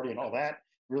Panther Party and all that.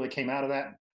 Really came out of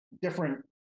that. Different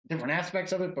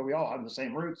aspects of it, but we all have the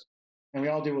same roots and we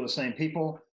all deal with the same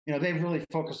people. They've really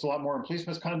focused a lot more on police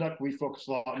misconduct. We focus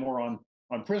a lot more on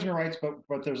prisoner rights,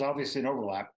 but there's obviously an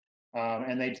overlap.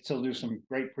 And they still do some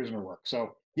great prisoner work.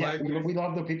 So yeah, we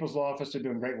love the People's Law Office. They're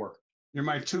doing great work. You're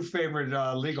my two favorite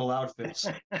legal outfits.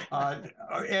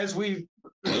 As we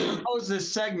close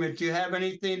this segment, do you have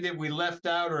anything that we left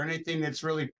out or anything that's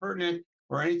really pertinent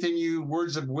or anything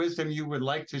words of wisdom you would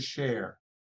like to share?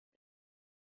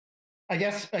 I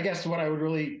guess what I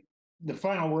would the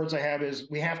final words I have is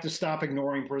we have to stop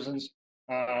ignoring prisons.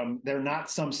 They're not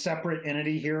some separate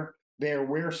entity here. They're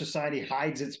where society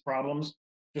hides its problems.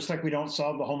 Just like we don't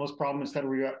solve the homeless problem, instead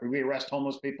we arrest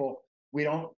homeless people. We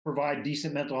don't provide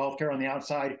decent mental health care on the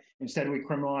outside. Instead, we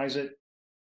criminalize it.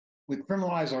 We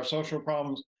criminalize our social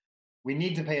problems. We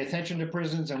need to pay attention to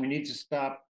prisons, and we need to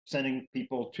stop sending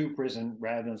people to prison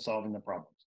rather than solving the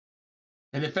problems.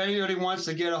 And if anybody wants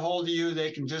to get a hold of you,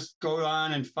 they can just go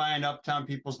on and find Uptown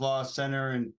People's Law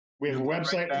Center. And we have a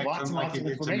website with lots and lots of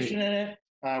information in it.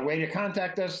 Way to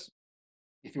contact us.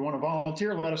 If you want to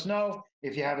volunteer, let us know.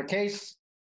 If you have a case,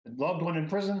 a loved one in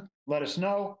prison, let us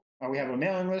know. We have a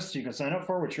mailing list you can sign up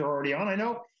for, which you're already on, I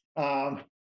know.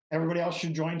 Everybody else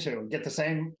should join too and get the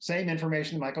same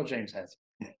information Michael James has.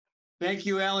 Thank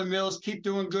you, Alan Mills. Keep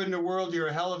doing good in the world. You're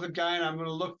a hell of a guy, and I'm going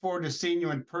to look forward to seeing you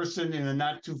in person in a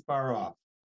not too far off.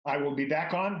 I will be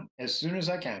back on as soon as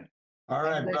I can. All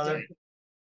right, brother.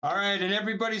 All right, and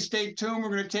everybody stay tuned. We're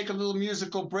going to take a little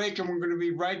musical break, and we're going to be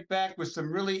right back with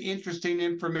some really interesting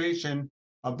information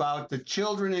about the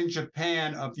children in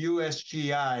Japan of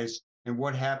USGIs and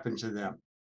what happened to them.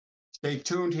 Stay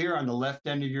tuned here on the left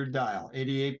end of your dial,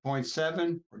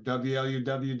 88.7 or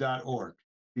WLUW.org.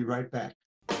 Be right back.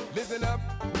 Listen up,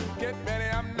 get ready,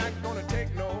 I'm not gonna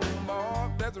take no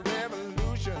more. There's a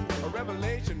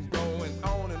revelation going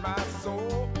on in my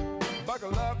soul.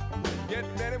 Buckle up, get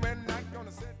ready, we're not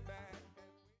gonna sit back.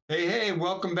 Hey,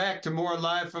 welcome back to more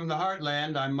Live from the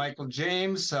Heartland. I'm Michael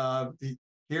James,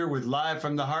 here with Live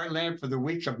from the Heartland for the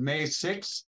week of May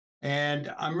 6th.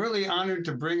 And I'm really honored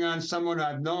to bring on someone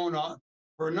I've known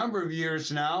for a number of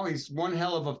years now. He's one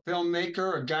hell of a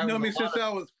filmmaker, a guy. You know me since I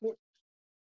was.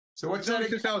 So what's that?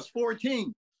 Since I was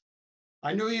 14.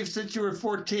 I knew you since you were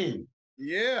 14.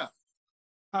 Yeah.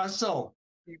 How so?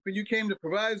 When you came to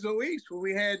Proviso East, where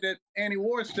we had that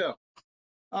anti-war stuff.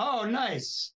 Oh,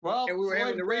 nice. Well, and we were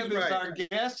Floyd Webb is our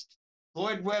guest.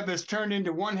 Floyd Webb has turned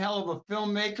into one hell of a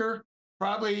filmmaker.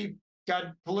 Probably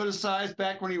got politicized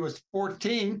back when he was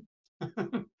 14.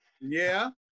 Yeah.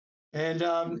 And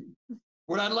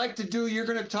what I'd like to do, you're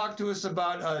going to talk to us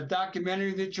about a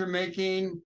documentary that you're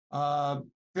making,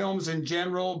 films in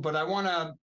general, but I want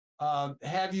to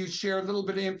have you share a little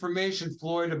bit of information,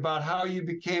 Floyd, about how you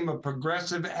became a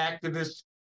progressive activist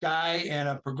guy and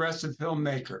a progressive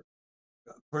filmmaker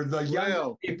for the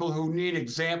young people who need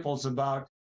examples about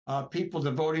people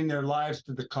devoting their lives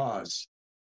to the cause.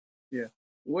 Yeah.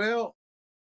 Well,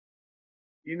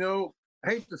 I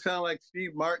hate to sound like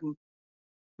Steve Martin,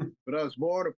 but I was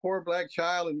born a poor black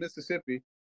child in Mississippi.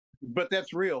 But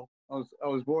that's real. I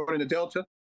was born in the Delta.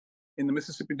 in the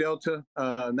Mississippi Delta,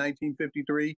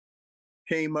 1953.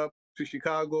 Came up to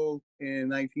Chicago in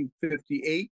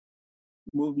 1958.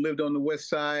 Lived on the West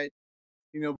Side,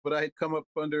 but I had come up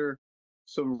under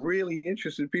some really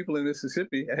interesting people in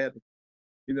Mississippi. I had,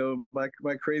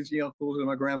 my crazy uncles and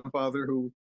my grandfather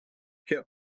who kept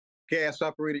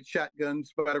gas-operated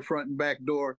shotguns by the front and back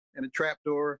door and a trap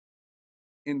door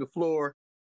in the floor.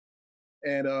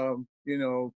 And,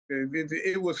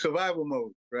 it was survival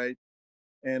mode, right?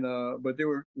 And, but they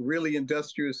were really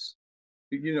industrious,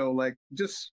 like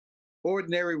just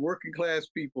ordinary working class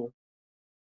people.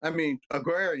 I mean,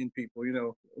 agrarian people,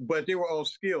 but they were all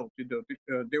skilled,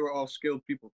 they were all skilled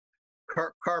people.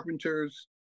 Carpenters,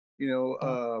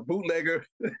 bootlegger,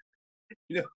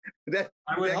 that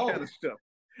kind of stuff.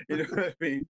 You know what I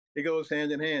mean? It goes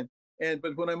hand in hand.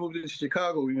 But when I moved to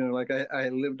Chicago, like I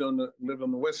lived on the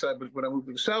West Side, but when I moved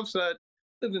to the South Side,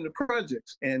 I lived in the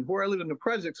projects. And where I lived in the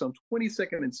projects on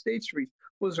 22nd and State Street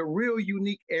was a real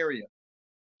unique area.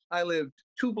 I lived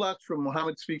 2 blocks from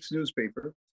Muhammad Speaks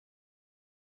newspaper,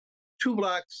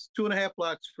 2.5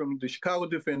 blocks from the Chicago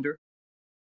Defender,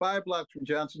 5 blocks from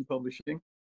Johnson Publishing,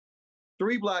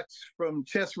 3 blocks from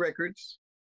Chess Records,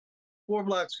 4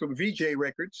 blocks from VJ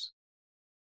Records,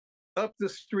 up the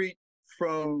street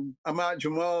from Ahmad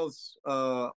Jamal's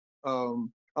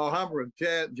Alhambra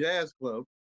Jazz Club,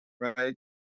 right?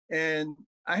 And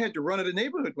I had to run to the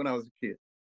neighborhood when I was a kid.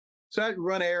 So I'd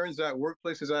run errands, I'd work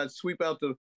places, I would sweep out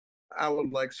the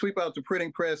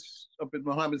printing press up at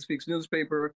Muhammad Speaks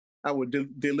newspaper. I would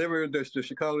deliver the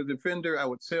Chicago Defender. I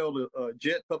would sell the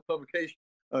Jet publication,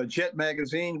 Jet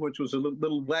magazine, which was a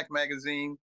little black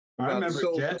magazine. I remember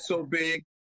Jet. So big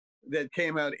that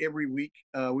came out every week.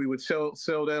 We would sell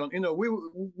that.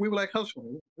 We were like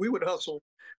hustling. We would hustle.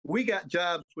 We got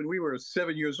jobs when we were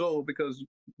 7 years old because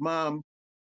mom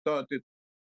thought that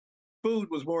food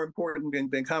was more important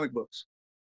than comic books.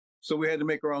 So we had to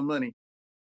make our own money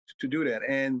to do that.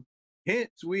 And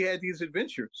hence we had these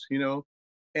adventures,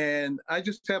 and I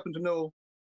just happened to know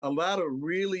a lot of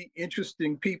really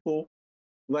interesting people,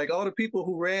 like all the people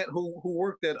who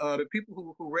worked at the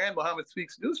people who ran Muhammad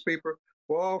Speaks newspaper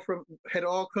had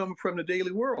all come from the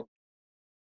Daily World,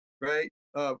 right?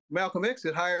 Malcolm X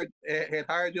had hired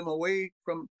them away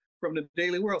from the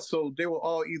Daily World, so they were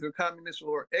all either communists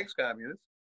or ex-communists.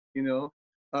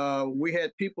 We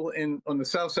had people on the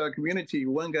South Side community.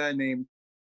 One guy named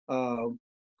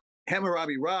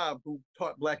Hammurabi Rob, who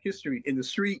taught Black history in the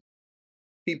street.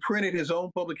 He printed his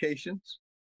own publications.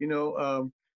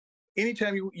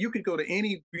 Anytime you could go to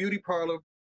any beauty parlor,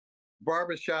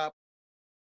 barbershop,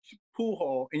 pool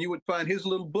hall, and you would find his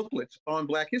little booklets on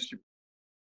Black history.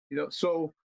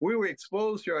 So we were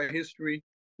exposed to our history.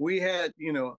 We had,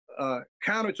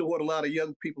 counter to what a lot of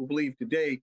young people believe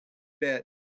today, that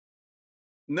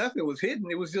nothing was hidden.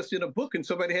 It was just in a book and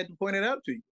somebody had to point it out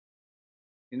to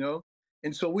you,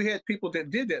 And so we had people that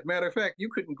did that. Matter of fact, you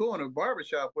couldn't go in a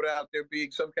barbershop without there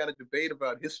being some kind of debate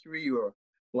about history or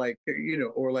like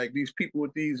these people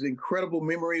with these incredible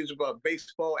memories about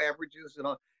baseball averages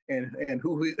and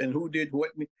who did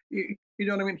what. You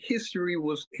know what I mean?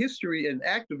 History and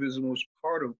activism was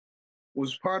part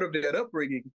of that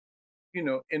upbringing, in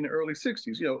the early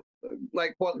 60s.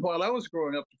 Like while I was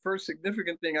growing up, the first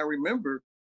significant thing I remember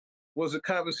was the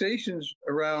conversations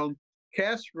around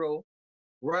Castro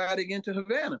riding into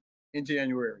Havana in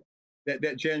January, that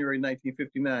January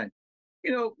 1959.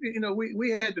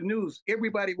 We had the news.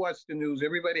 Everybody watched the news.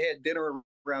 Everybody had dinner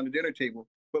around the dinner table,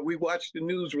 but we watched the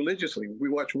news religiously. We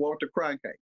watched Walter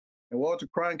Cronkite, and Walter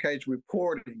Cronkite's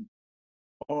reporting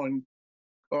on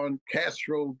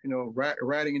Castro,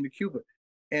 riding into Cuba.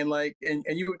 And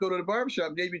you would go to the barbershop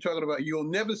and they'd be talking about, you'll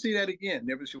never see that again,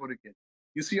 never see it again.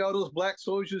 You see all those black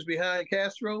soldiers behind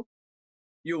Castro?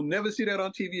 You'll never see that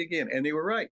on TV again. And they were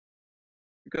right.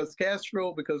 Because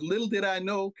little did I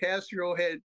know,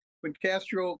 when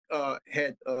Castro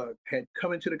had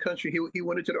come into the country, he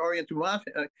went into the Oriental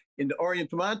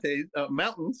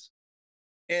Mountains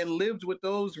and lived with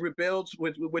those rebels,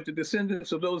 with the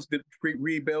descendants of those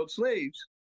rebelled slaves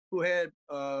who had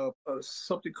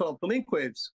something called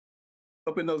palinques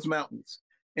up in those mountains.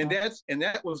 And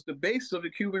that was the base of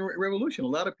the Cuban Revolution. A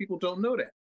lot of people don't know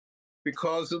that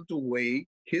because of the way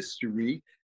history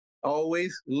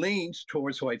always leans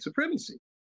towards white supremacy.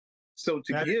 So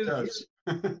to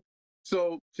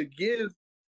give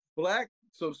black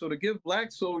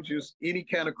soldiers any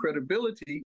kind of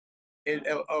credibility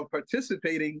of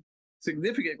participating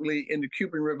significantly in the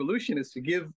Cuban Revolution is to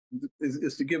give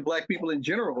black people in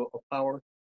general a power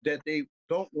that they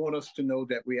don't want us to know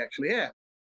that we actually have.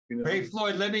 You know? Hey,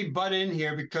 Floyd, let me butt in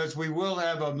here because we will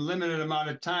have a limited amount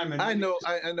of time. And I know.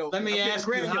 let me Okay, ask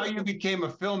you how you became a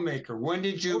filmmaker. When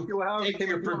did you okay, well, how I take became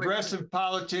a your filmmaker? progressive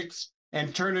politics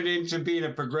and turn it into being a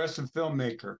progressive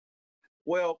filmmaker?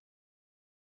 Well,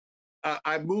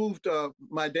 I moved.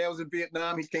 My dad was in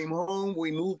Vietnam. He came home.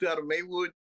 We moved out of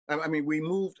Maywood. I mean, we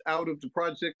moved out of the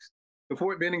projects to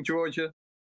Fort Benning, Georgia.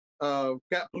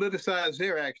 Got politicized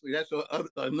there, actually. That's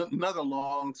another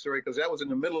long story because that was in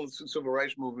the middle of the civil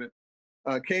rights movement.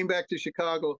 Came back to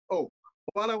Chicago. Oh,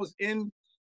 while I was in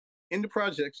the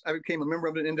projects, I became a member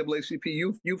of the NAACP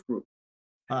youth group,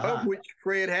 of which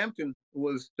Fred Hampton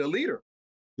was the leader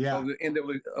of the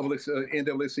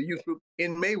NAACP youth group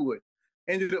in Maywood.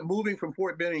 Ended up moving from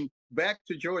Fort Benning back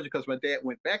to Georgia because my dad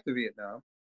went back to Vietnam.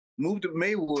 Moved to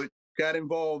Maywood, got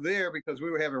involved there because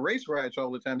we were having race riots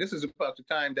all the time. This is about the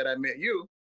time that I met you.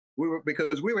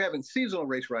 Because we were having seasonal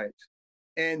race riots,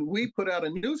 and we put out a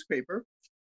newspaper.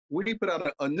 We put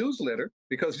out a newsletter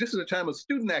because this is a time of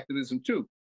student activism too.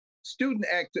 Student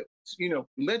active,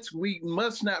 we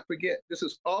must not forget. This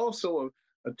is also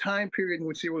a time period in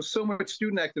which there was so much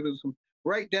student activism,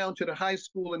 right down to the high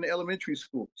school and the elementary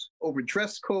schools, over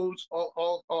dress codes,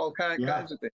 all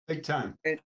kinds of things. Big time.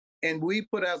 And we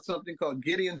put out something called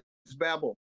Gideon's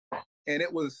Babel, and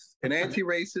it was an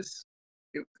anti-racist.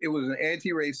 It was an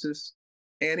anti-racist,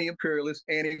 anti-imperialist,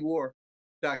 anti-war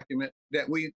document that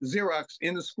we Xeroxed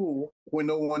in the school when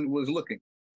no one was looking,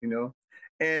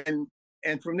 and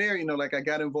from there, like I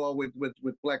got involved with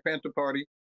Black Panther Party,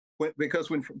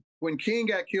 because when King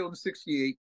got killed in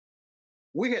 '68,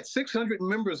 we had 600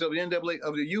 members of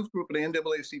the youth group of the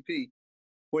NAACP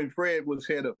when Fred was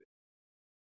head of it.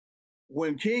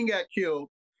 When King got killed,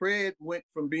 Fred went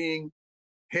from being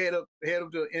head of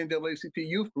the NAACP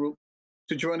youth group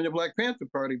to joining the Black Panther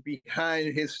Party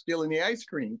behind his stealing the ice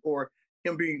cream, or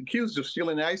him being accused of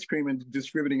stealing the ice cream and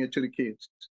distributing it to the kids.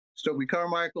 Stokely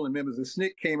Carmichael and members of SNCC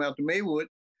came out to Maywood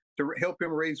to help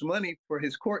him raise money for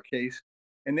his court case,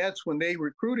 and that's when they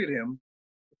recruited him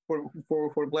for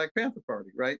the Black Panther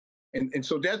Party, right? And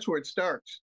so that's where it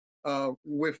starts. I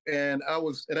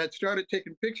started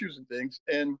taking pictures and things,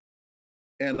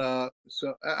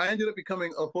 so I ended up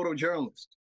becoming a photojournalist,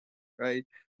 right?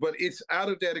 But it's out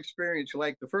of that experience.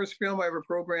 Like the first film I ever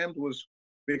programmed was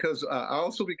because I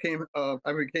also became a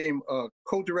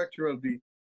co-director of the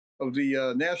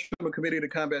National Committee to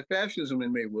Combat Fascism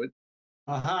in Maywood.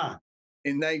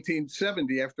 In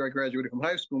 1970, after I graduated from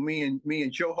high school, me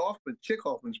and Joe Hoffman, Chick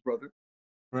Hoffman's brother,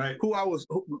 right?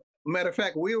 Matter of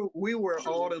fact, we were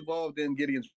all involved in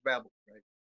Gideon's Babel, right?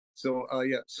 So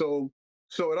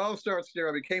so it all starts there.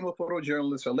 I became a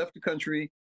photojournalist. I left the country.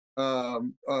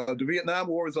 The Vietnam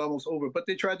War was almost over, but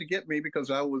they tried to get me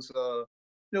because I was,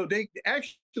 they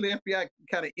actually, FBI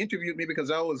kind of interviewed me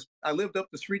because I lived up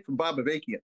the street from Bob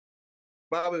Avakian.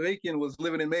 Bob Avakian was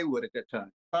living in Maywood at that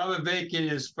time. Bob Avakian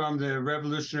is from the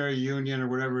Revolutionary Union or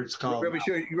whatever it's called.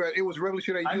 It was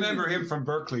Revolutionary Union. I remember him from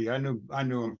Berkeley. I knew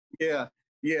him.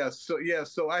 Yeah.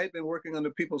 So I had been working on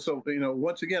the People. So,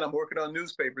 once again, I'm working on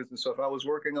newspapers and stuff. I was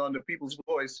working on the People's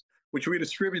Voice, which we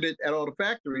distributed at all the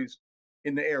factories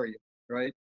in the area,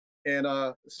 right? And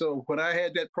so when I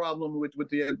had that problem with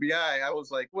the FBI, I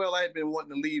was like, well, I had been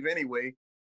wanting to leave anyway.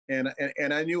 And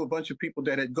I knew a bunch of people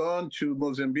that had gone to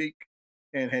Mozambique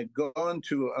and had gone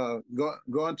to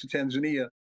Tanzania.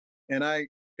 And I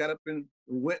got up and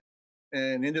went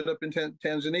and ended up in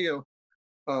Tanzania,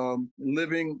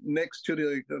 living next to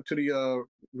the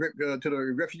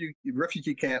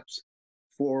refugee camps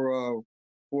for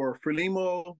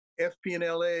Frelimo,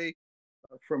 FPNLA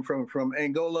from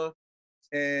Angola,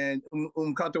 and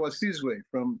Umkhonto-Sizwe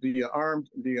from the armed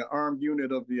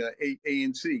unit of the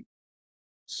ANC.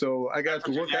 So I got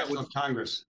to work out with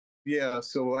Congress. Yeah,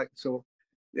 so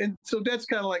that's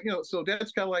kind of like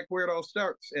where it all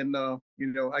starts. And I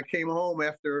came home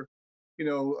after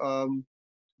the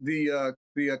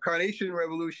Carnation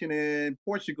Revolution in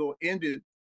Portugal ended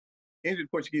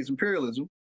Portuguese imperialism,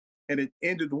 and it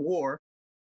ended the war.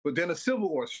 But then a civil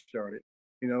war started,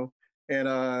 and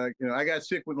I got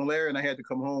sick with malaria and I had to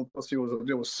come home. Plus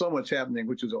there was so much happening,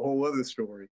 which is a whole other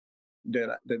story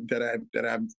that I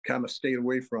kind of stayed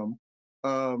away from.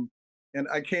 And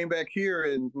I came back here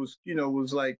and was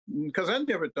like, because I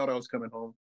never thought I was coming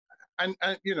home. I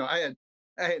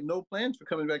had no plans for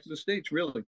coming back to the States,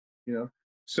 really,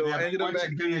 So I ended up back.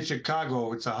 Once you've been in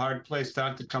Chicago, it's a hard place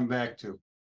not to come back to.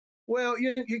 Well,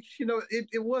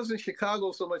 it wasn't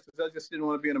Chicago so much as I just didn't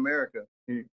want to be in America,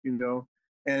 and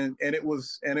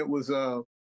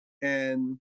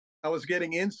I was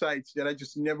getting insights that I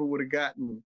just never would have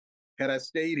gotten had I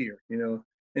stayed here,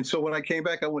 And so when I came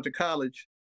back, I went to college,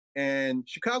 And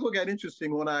Chicago got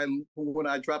interesting when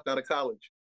I dropped out of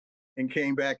college and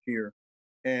came back here,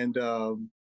 and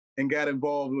got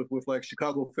involved with like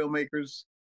Chicago filmmakers,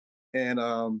 and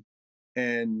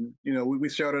we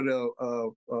started a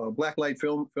Black Light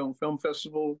Film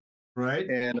Festival, Right.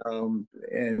 and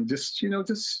just I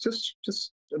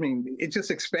mean, it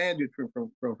just expanded from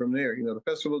there. The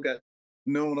festival got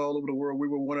known all over the world. We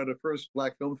were one of the first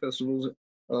Black film festivals,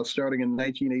 starting in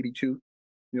 1982.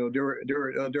 There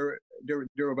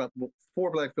were about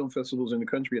 4 Black film festivals in the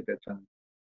country at that time.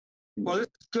 Well,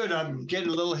 it's good. I'm getting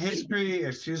a little history.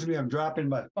 Excuse me, I'm dropping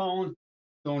my phone.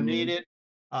 Don't need it.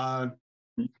 I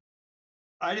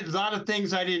did a lot of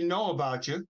things I didn't know about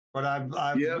you, but I'm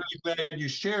really glad you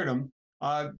shared them.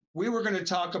 We were going to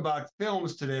talk about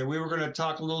films today. We were going to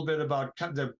talk a little bit about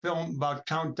the film about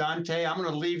Count Dante. I'm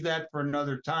going to leave that for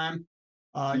another time.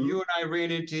 You and I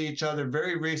ran into each other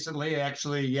very recently,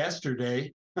 actually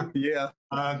yesterday. Yeah.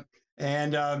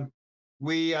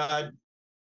 We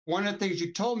one of the things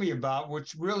you told me about,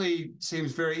 which really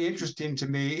seems very interesting to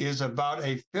me, is about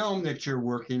a film that you're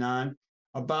working on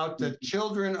about the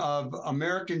children of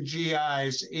American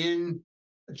GIs in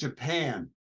Japan.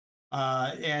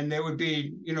 And they would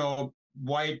be,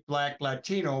 white, Black,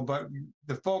 Latino, but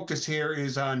the focus here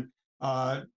is on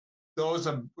those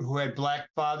who had Black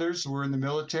fathers who were in the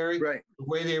military, right, the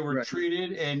way they were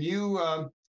treated. And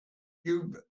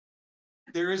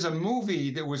there is a movie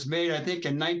that was made, I think,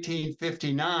 in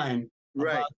 1959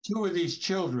 about 2 of these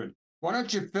children. Why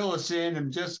don't you fill us in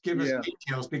and just give us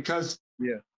details, because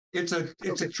it's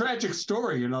a tragic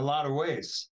story in a lot of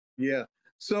ways. Yeah.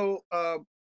 So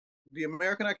the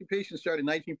American occupation started in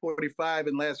 1945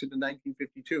 and lasted to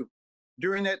 1952.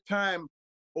 During that time,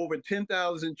 over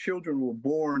 10,000 children were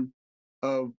born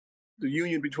of the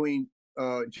union between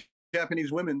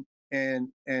Japanese women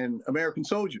and American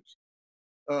soldiers.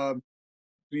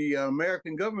 The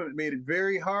American government made it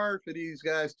very hard for these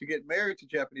guys to get married to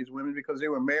Japanese women because they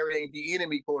were marrying the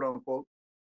enemy, quote unquote.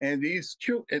 And these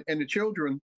the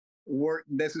children weren't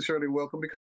necessarily welcome,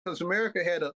 because America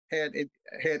had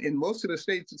in most of the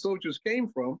states that soldiers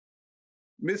came from,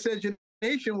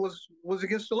 miscegenation was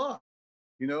against the law.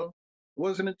 It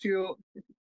wasn't until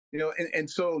and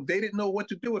so they didn't know what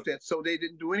to do with that, so they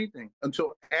didn't do anything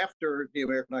until after the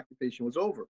American occupation was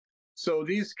over. So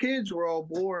these kids were all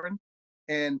born,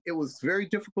 and it was very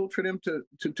difficult for them to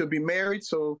be married.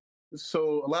 So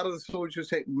a lot of the soldiers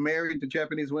had married the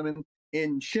Japanese women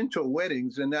in Shinto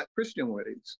weddings and not Christian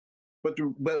weddings. But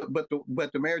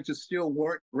the marriages still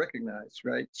weren't recognized,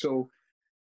 right? So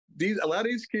a lot of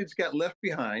these kids got left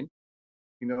behind.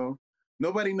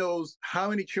 Nobody knows how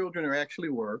many children there actually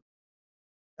were.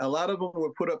 A lot of them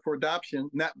were put up for adoption,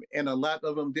 and a lot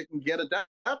of them didn't get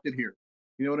adopted here.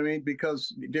 You know what I mean?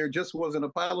 Because there just wasn't a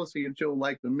policy until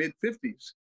like the mid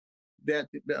 '50s that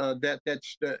the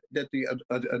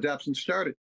adoption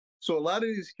started. So a lot of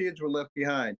these kids were left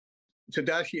behind.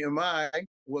 Tadashi Imai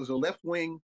was a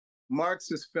left-wing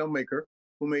Marxist filmmaker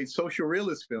who made social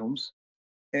realist films,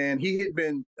 and he had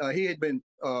been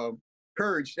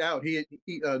purged out. They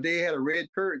had a red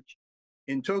purge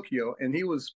in Tokyo, and he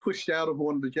was pushed out of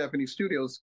one of the Japanese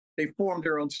studios. They formed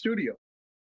their own studio,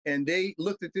 and they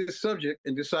looked at this subject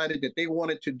and decided that they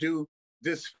wanted to do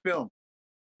this film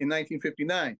in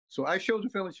 1959. So I showed the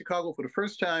film in Chicago for the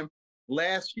first time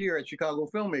last year at Chicago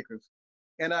Filmmakers,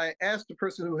 and I asked the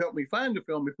person who helped me find the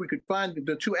film if we could find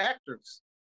the 2 actors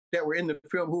that were in the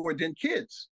film who were then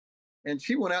kids, and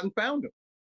she went out and found them.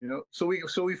 So we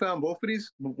found both of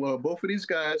these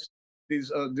guys,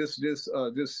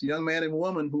 this young man and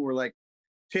woman who were like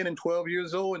 10 and 12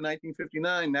 years old in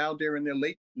 1959. Now they're in their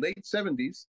late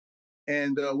 70s,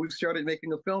 and we've started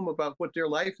making a film about what their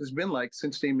life has been like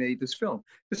since they made this film.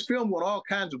 This film won all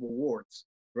kinds of awards,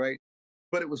 right?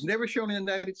 But it was never shown in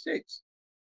the United States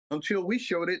until we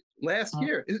showed it last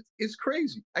year. It's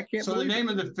crazy. I can't believe it. So the name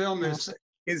of the film is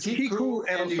Kiku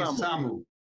and Isamu.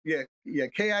 Yeah,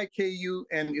 Kiku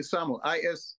and Isamu,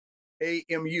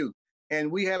 ISAMU.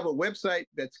 And we have a website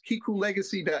that's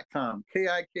kikulegacy.com,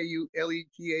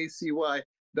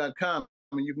 KIKULEGACY.com,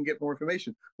 and you can get more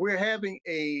information. We're having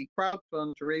a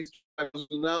crowdfund to raise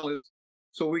 $5,000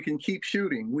 so we can keep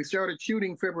shooting. We started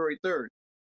shooting February 3rd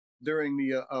during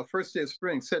the first day of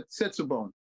spring,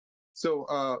 Setsubon. So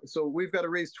we've got to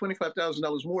raise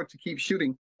 $25,000 more to keep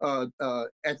shooting at the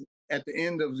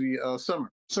end of the summer.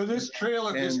 So this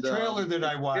trailer that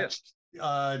I watched,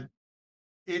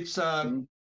 it's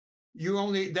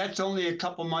that's only a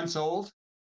couple months old.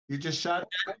 You just shot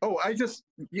that? Oh,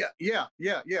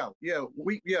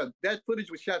 that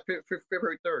footage was shot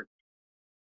February 3rd.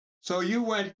 So you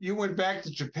went back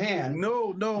to Japan.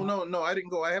 No. I didn't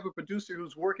go. I have a producer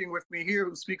who's working with me here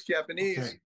who speaks Japanese,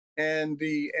 Okay. and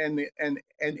the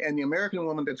American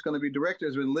woman that's going to be director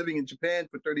has been living in Japan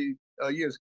for 30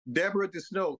 years. Deborah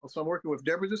DeSnow. So I'm working with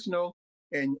Deborah DeSnow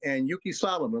and Yuki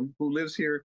Solomon, who lives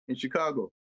here in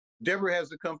Chicago. Deborah has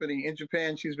the company in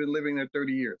Japan. She's been living there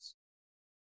 30 years.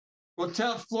 Well,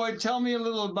 tell me a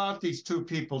little about these two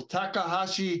people,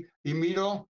 Takahashi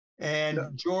Imai and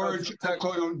George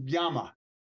Okoyama.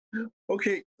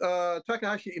 Okay,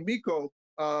 Takahashi Imai,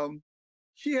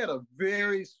 she had a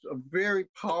very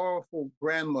powerful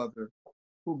grandmother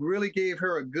who really gave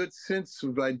her a good sense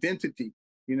of identity,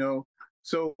 you know.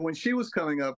 So when she was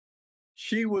coming up,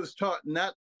 she was taught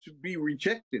not to be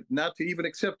rejected, not to even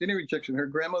accept any rejection. Her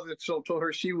grandmother told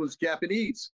her she was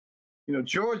Japanese. You know,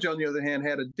 George, on the other hand,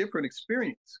 had a different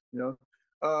experience. You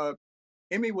know,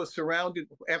 Emmy was surrounded,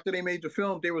 after they made the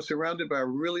film, they were surrounded by a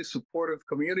really supportive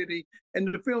community.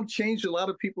 And the film changed a lot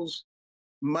of people's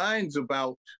minds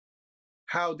about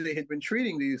how they had been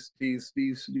treating these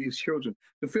children.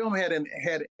 The film had an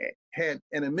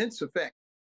immense effect,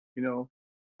 you know.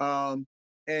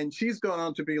 And she's gone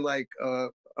on to be like a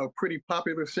pretty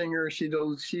popular singer. She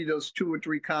does 2 or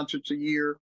 3 concerts a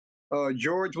year.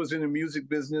 George was in the music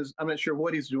business. I'm not sure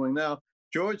what he's doing now.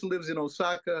 George lives in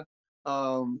Osaka.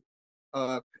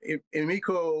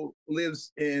 Emiko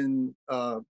lives in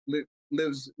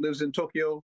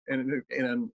Tokyo, and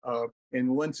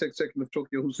in one section of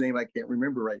Tokyo whose name I can't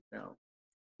remember right now.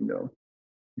 You know,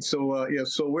 so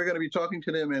so we're going to be talking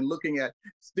to them and looking at.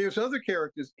 There's other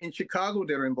characters in Chicago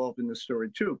that are involved in this story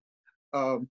too.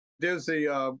 There's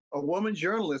a woman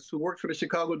journalist who worked for the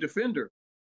Chicago Defender,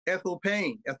 Ethel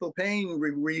Payne. Ethel Payne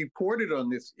reported on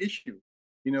this issue.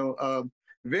 You know,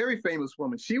 very famous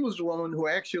woman. She was the woman who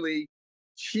actually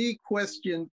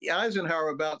questioned Eisenhower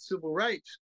about civil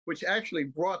rights, which actually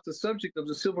brought the subject of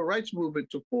the civil rights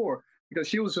movement to fore, because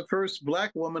she was the first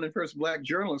Black woman and first Black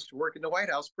journalist to work in the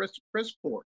White House press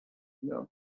corps. You know,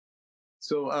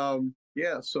 so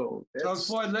yeah. So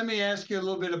Floyd, let me ask you a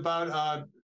little bit about.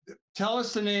 Tell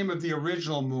us the name of the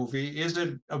original movie. Is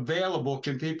it available?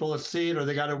 Can people see it, or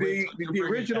they got to wait? The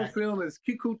original film is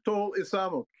Kiku to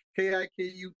Isamu,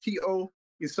 Kikuto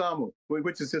Isamu,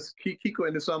 which is just Kiku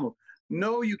and Isamu.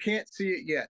 No, you can't see it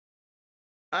yet.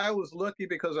 I was lucky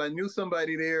because I knew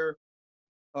somebody there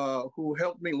who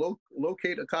helped me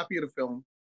locate a copy of the film,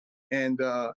 and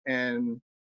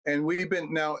we've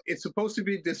been, now it's supposed to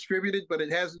be distributed, but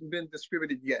it hasn't been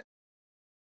distributed yet.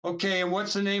 Okay, and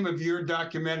what's the name of your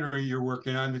documentary you're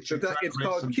working on? It's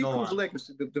called Kiku's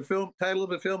Legacy. The film title of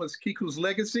the film is Kiku's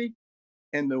Legacy,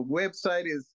 and the website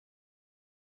is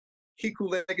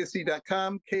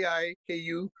kikulegacy.com,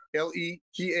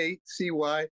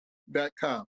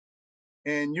 KIKULEGACY.com.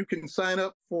 And you can sign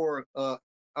up for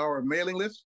our mailing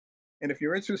list. And if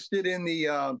you're interested in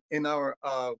our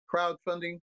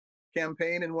crowdfunding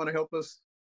campaign and want to help us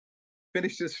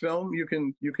finish this film, you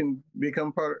can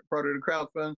become part of the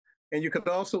crowdfund. And you can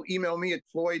also email me at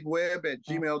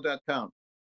floydwebb@gmail.com.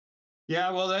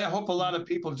 Yeah, well, I hope a lot of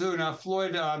people do. Now,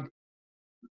 Floyd,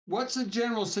 what's the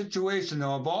general situation,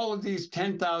 though, of all of these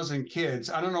 10,000 kids?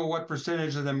 I don't know what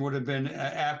percentage of them would have been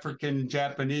African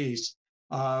Japanese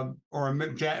or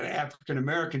African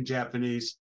American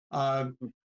Japanese. But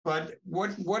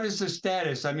what is the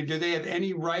status? I mean, do they have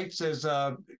any rights as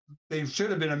they should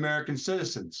have been American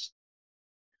citizens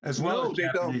as well as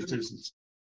Japanese citizens?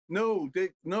 No,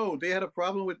 they had a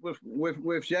problem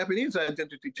with Japanese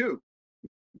identity too.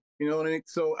 You know, and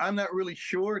so I'm not really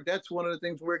sure. That's one of the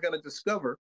things we're going to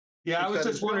discover. Yeah, I was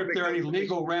just wondering if there are any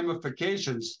legal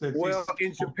ramifications. Well,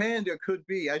 in Japan there could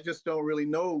be. I just don't really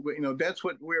know. But, you know, that's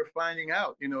what we're finding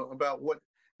out. You know, about what,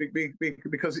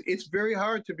 because it's very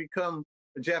hard to become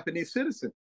a Japanese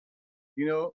citizen. You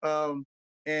know,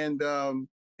 and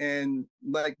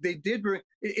like they did bring.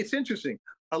 It's interesting.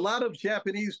 A lot of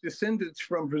Japanese descendants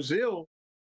from Brazil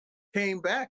came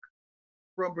back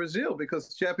from Brazil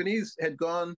because Japanese had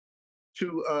gone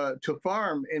to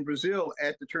farm in Brazil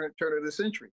at the turn of the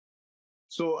century.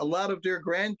 So a lot of their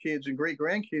grandkids and great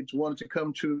grandkids wanted to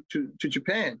come to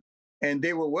Japan, and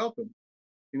they were welcome.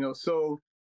 You know, so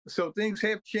things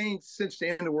have changed since the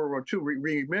end of World War II.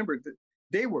 Remember that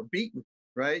they were beaten,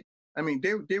 right? I mean,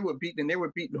 they were beaten, and they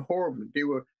were beaten horribly.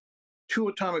 2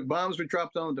 atomic bombs were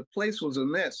dropped on them. The place was a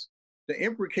mess. The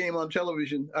emperor came on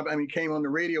television, came on the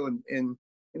radio and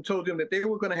told them that they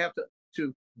were going to have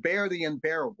to bear the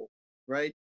unbearable,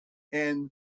 right? And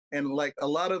like a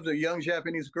lot of the young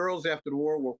Japanese girls after the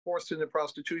war were forced into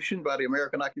prostitution by the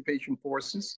American occupation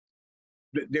forces.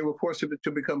 They were forced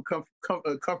to become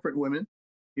comfort women,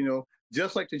 you know,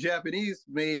 just like the Japanese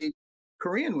made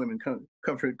Korean women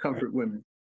comfort women.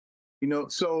 You know,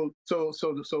 so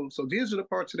these are the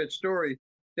parts of that story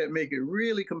that make it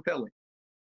really compelling.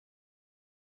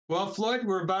 Well, Floyd,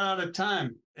 we're about out of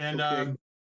time, and Okay.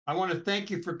 I want to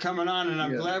thank you for coming on, and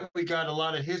I'm glad we got a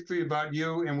lot of history about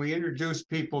you, and we introduced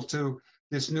people to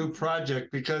this new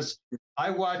project, because I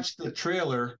watched the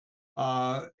trailer,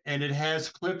 and it has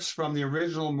clips from the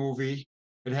original movie.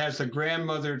 It has the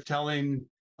grandmother telling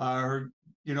her,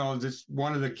 you know, this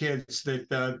one of the kids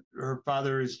that her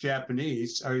father is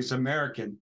Japanese or he's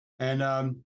American, and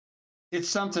it's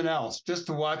something else just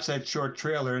to watch that short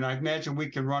trailer. And I imagine we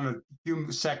can run a few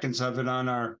seconds of it on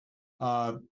our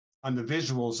on the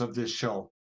visuals of this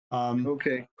show.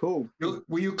 Okay, cool.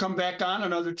 Will you come back on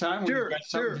another time when you've got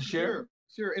something to share?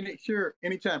 Sure,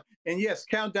 anytime. And yes,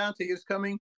 Count Dante is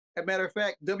coming. As a matter of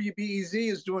fact,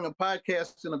 WBEZ is doing a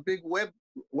podcast and a big web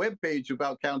page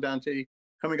about Count Dante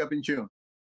coming up in June.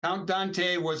 Count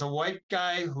Dante was a white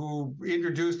guy who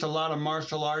introduced a lot of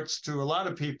martial arts to a lot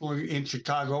of people in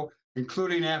Chicago,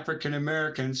 including African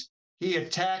Americans. He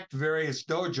attacked various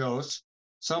dojos.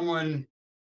 Someone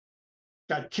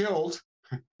got killed.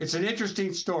 It's an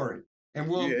interesting story, and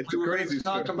we're going to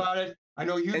talk about it. I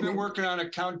know you've been working on a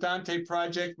Count Dante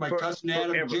project. My cousin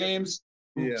Adam James,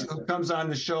 who comes on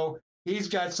the show, he's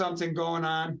got something going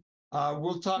on.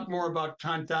 We'll talk more about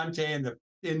Count Dante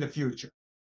in the future.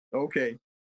 Okay.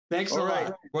 Thanks a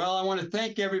lot. Well, I want to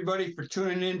thank everybody for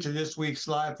tuning in to this week's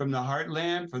Live from the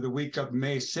Heartland for the week of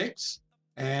May 6th.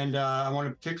 And I want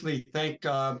to particularly thank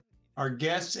our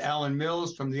guests, Alan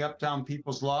Mills from the Uptown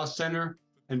People's Law Center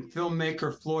and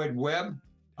filmmaker Floyd Webb.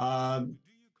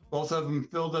 Both of them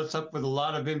filled us up with a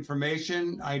lot of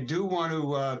information. I do want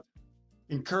to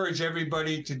encourage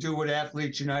everybody to do what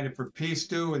Athletes United for Peace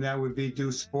do, and that would be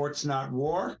do sports, not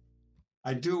war.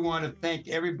 I do want to thank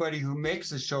everybody who makes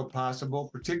the show possible,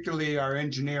 particularly our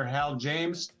engineer, Hal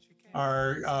James,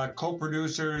 our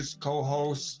co-producers,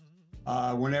 co-hosts,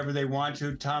 whenever they want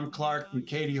to, Tom Clark and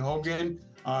Katie Hogan,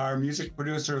 our music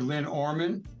producer, Lynn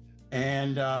Orman.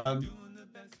 And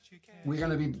we're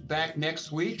going to be back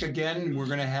next week. Again, we're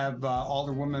going to have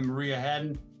Alderwoman Maria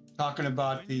Haddon talking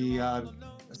about the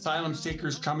asylum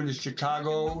seekers coming to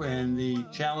Chicago and the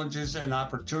challenges and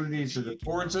opportunities that it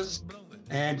affords us.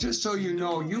 And just so you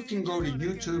know, you can go to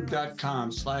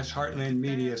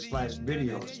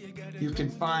youtube.com/heartlandmedia/videos. You can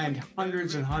find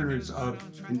hundreds and hundreds of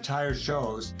entire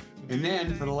shows. And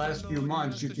then for the last few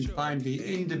months, you can find the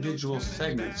individual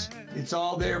segments. It's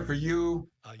all there for you.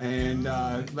 And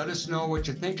let us know what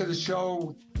you think of the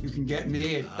show. You can get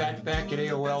me at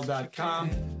fatback@aol.com.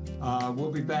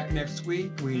 We'll be back next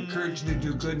week. We encourage you to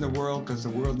do good in the world, because the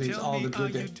world needs all the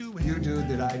good that you do,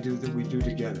 that I do, that we do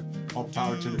together. All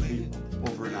power to the people.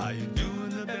 Over and out. Are you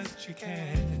doing the best you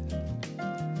can?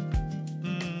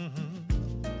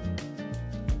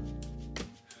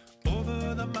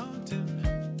 Over the mountain,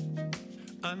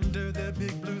 under the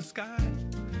big blue sky,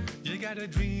 you got a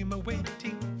dream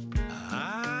awaiting.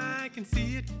 I can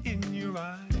see it in your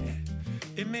eye.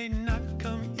 It may not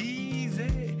come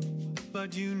easy,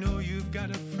 but you know you've got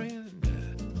a friend.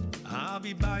 I'll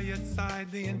be by your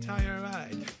side the entire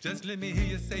ride. Just let me hear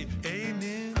you say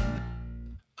amen.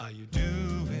 Are you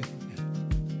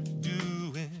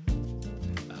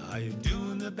are you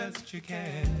doing the best you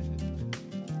can?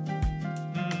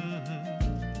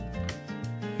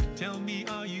 Tell me,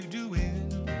 are you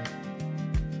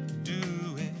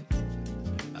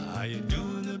are you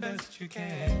doing the best you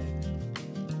can?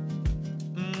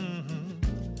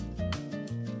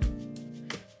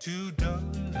 Tout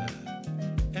donne,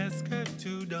 est-ce que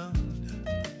tu donnes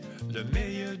le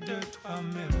meilleur de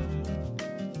toi-même?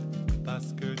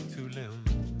 Parce que tu l'aimes.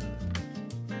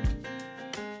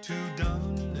 Tu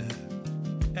donnes,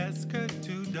 est-ce que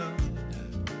tu donnes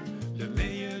le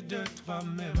meilleur de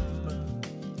toi-même?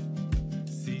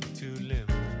 Si tu l'aimes.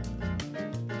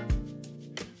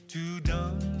 Tu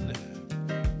donnes,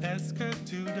 est-ce que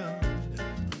tu donnes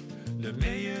le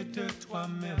meilleur de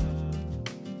toi-même?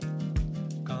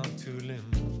 Quand tu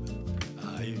l'aimes,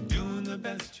 are you doing the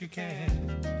best you can?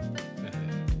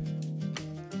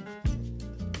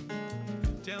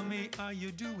 Tell me, are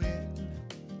you doing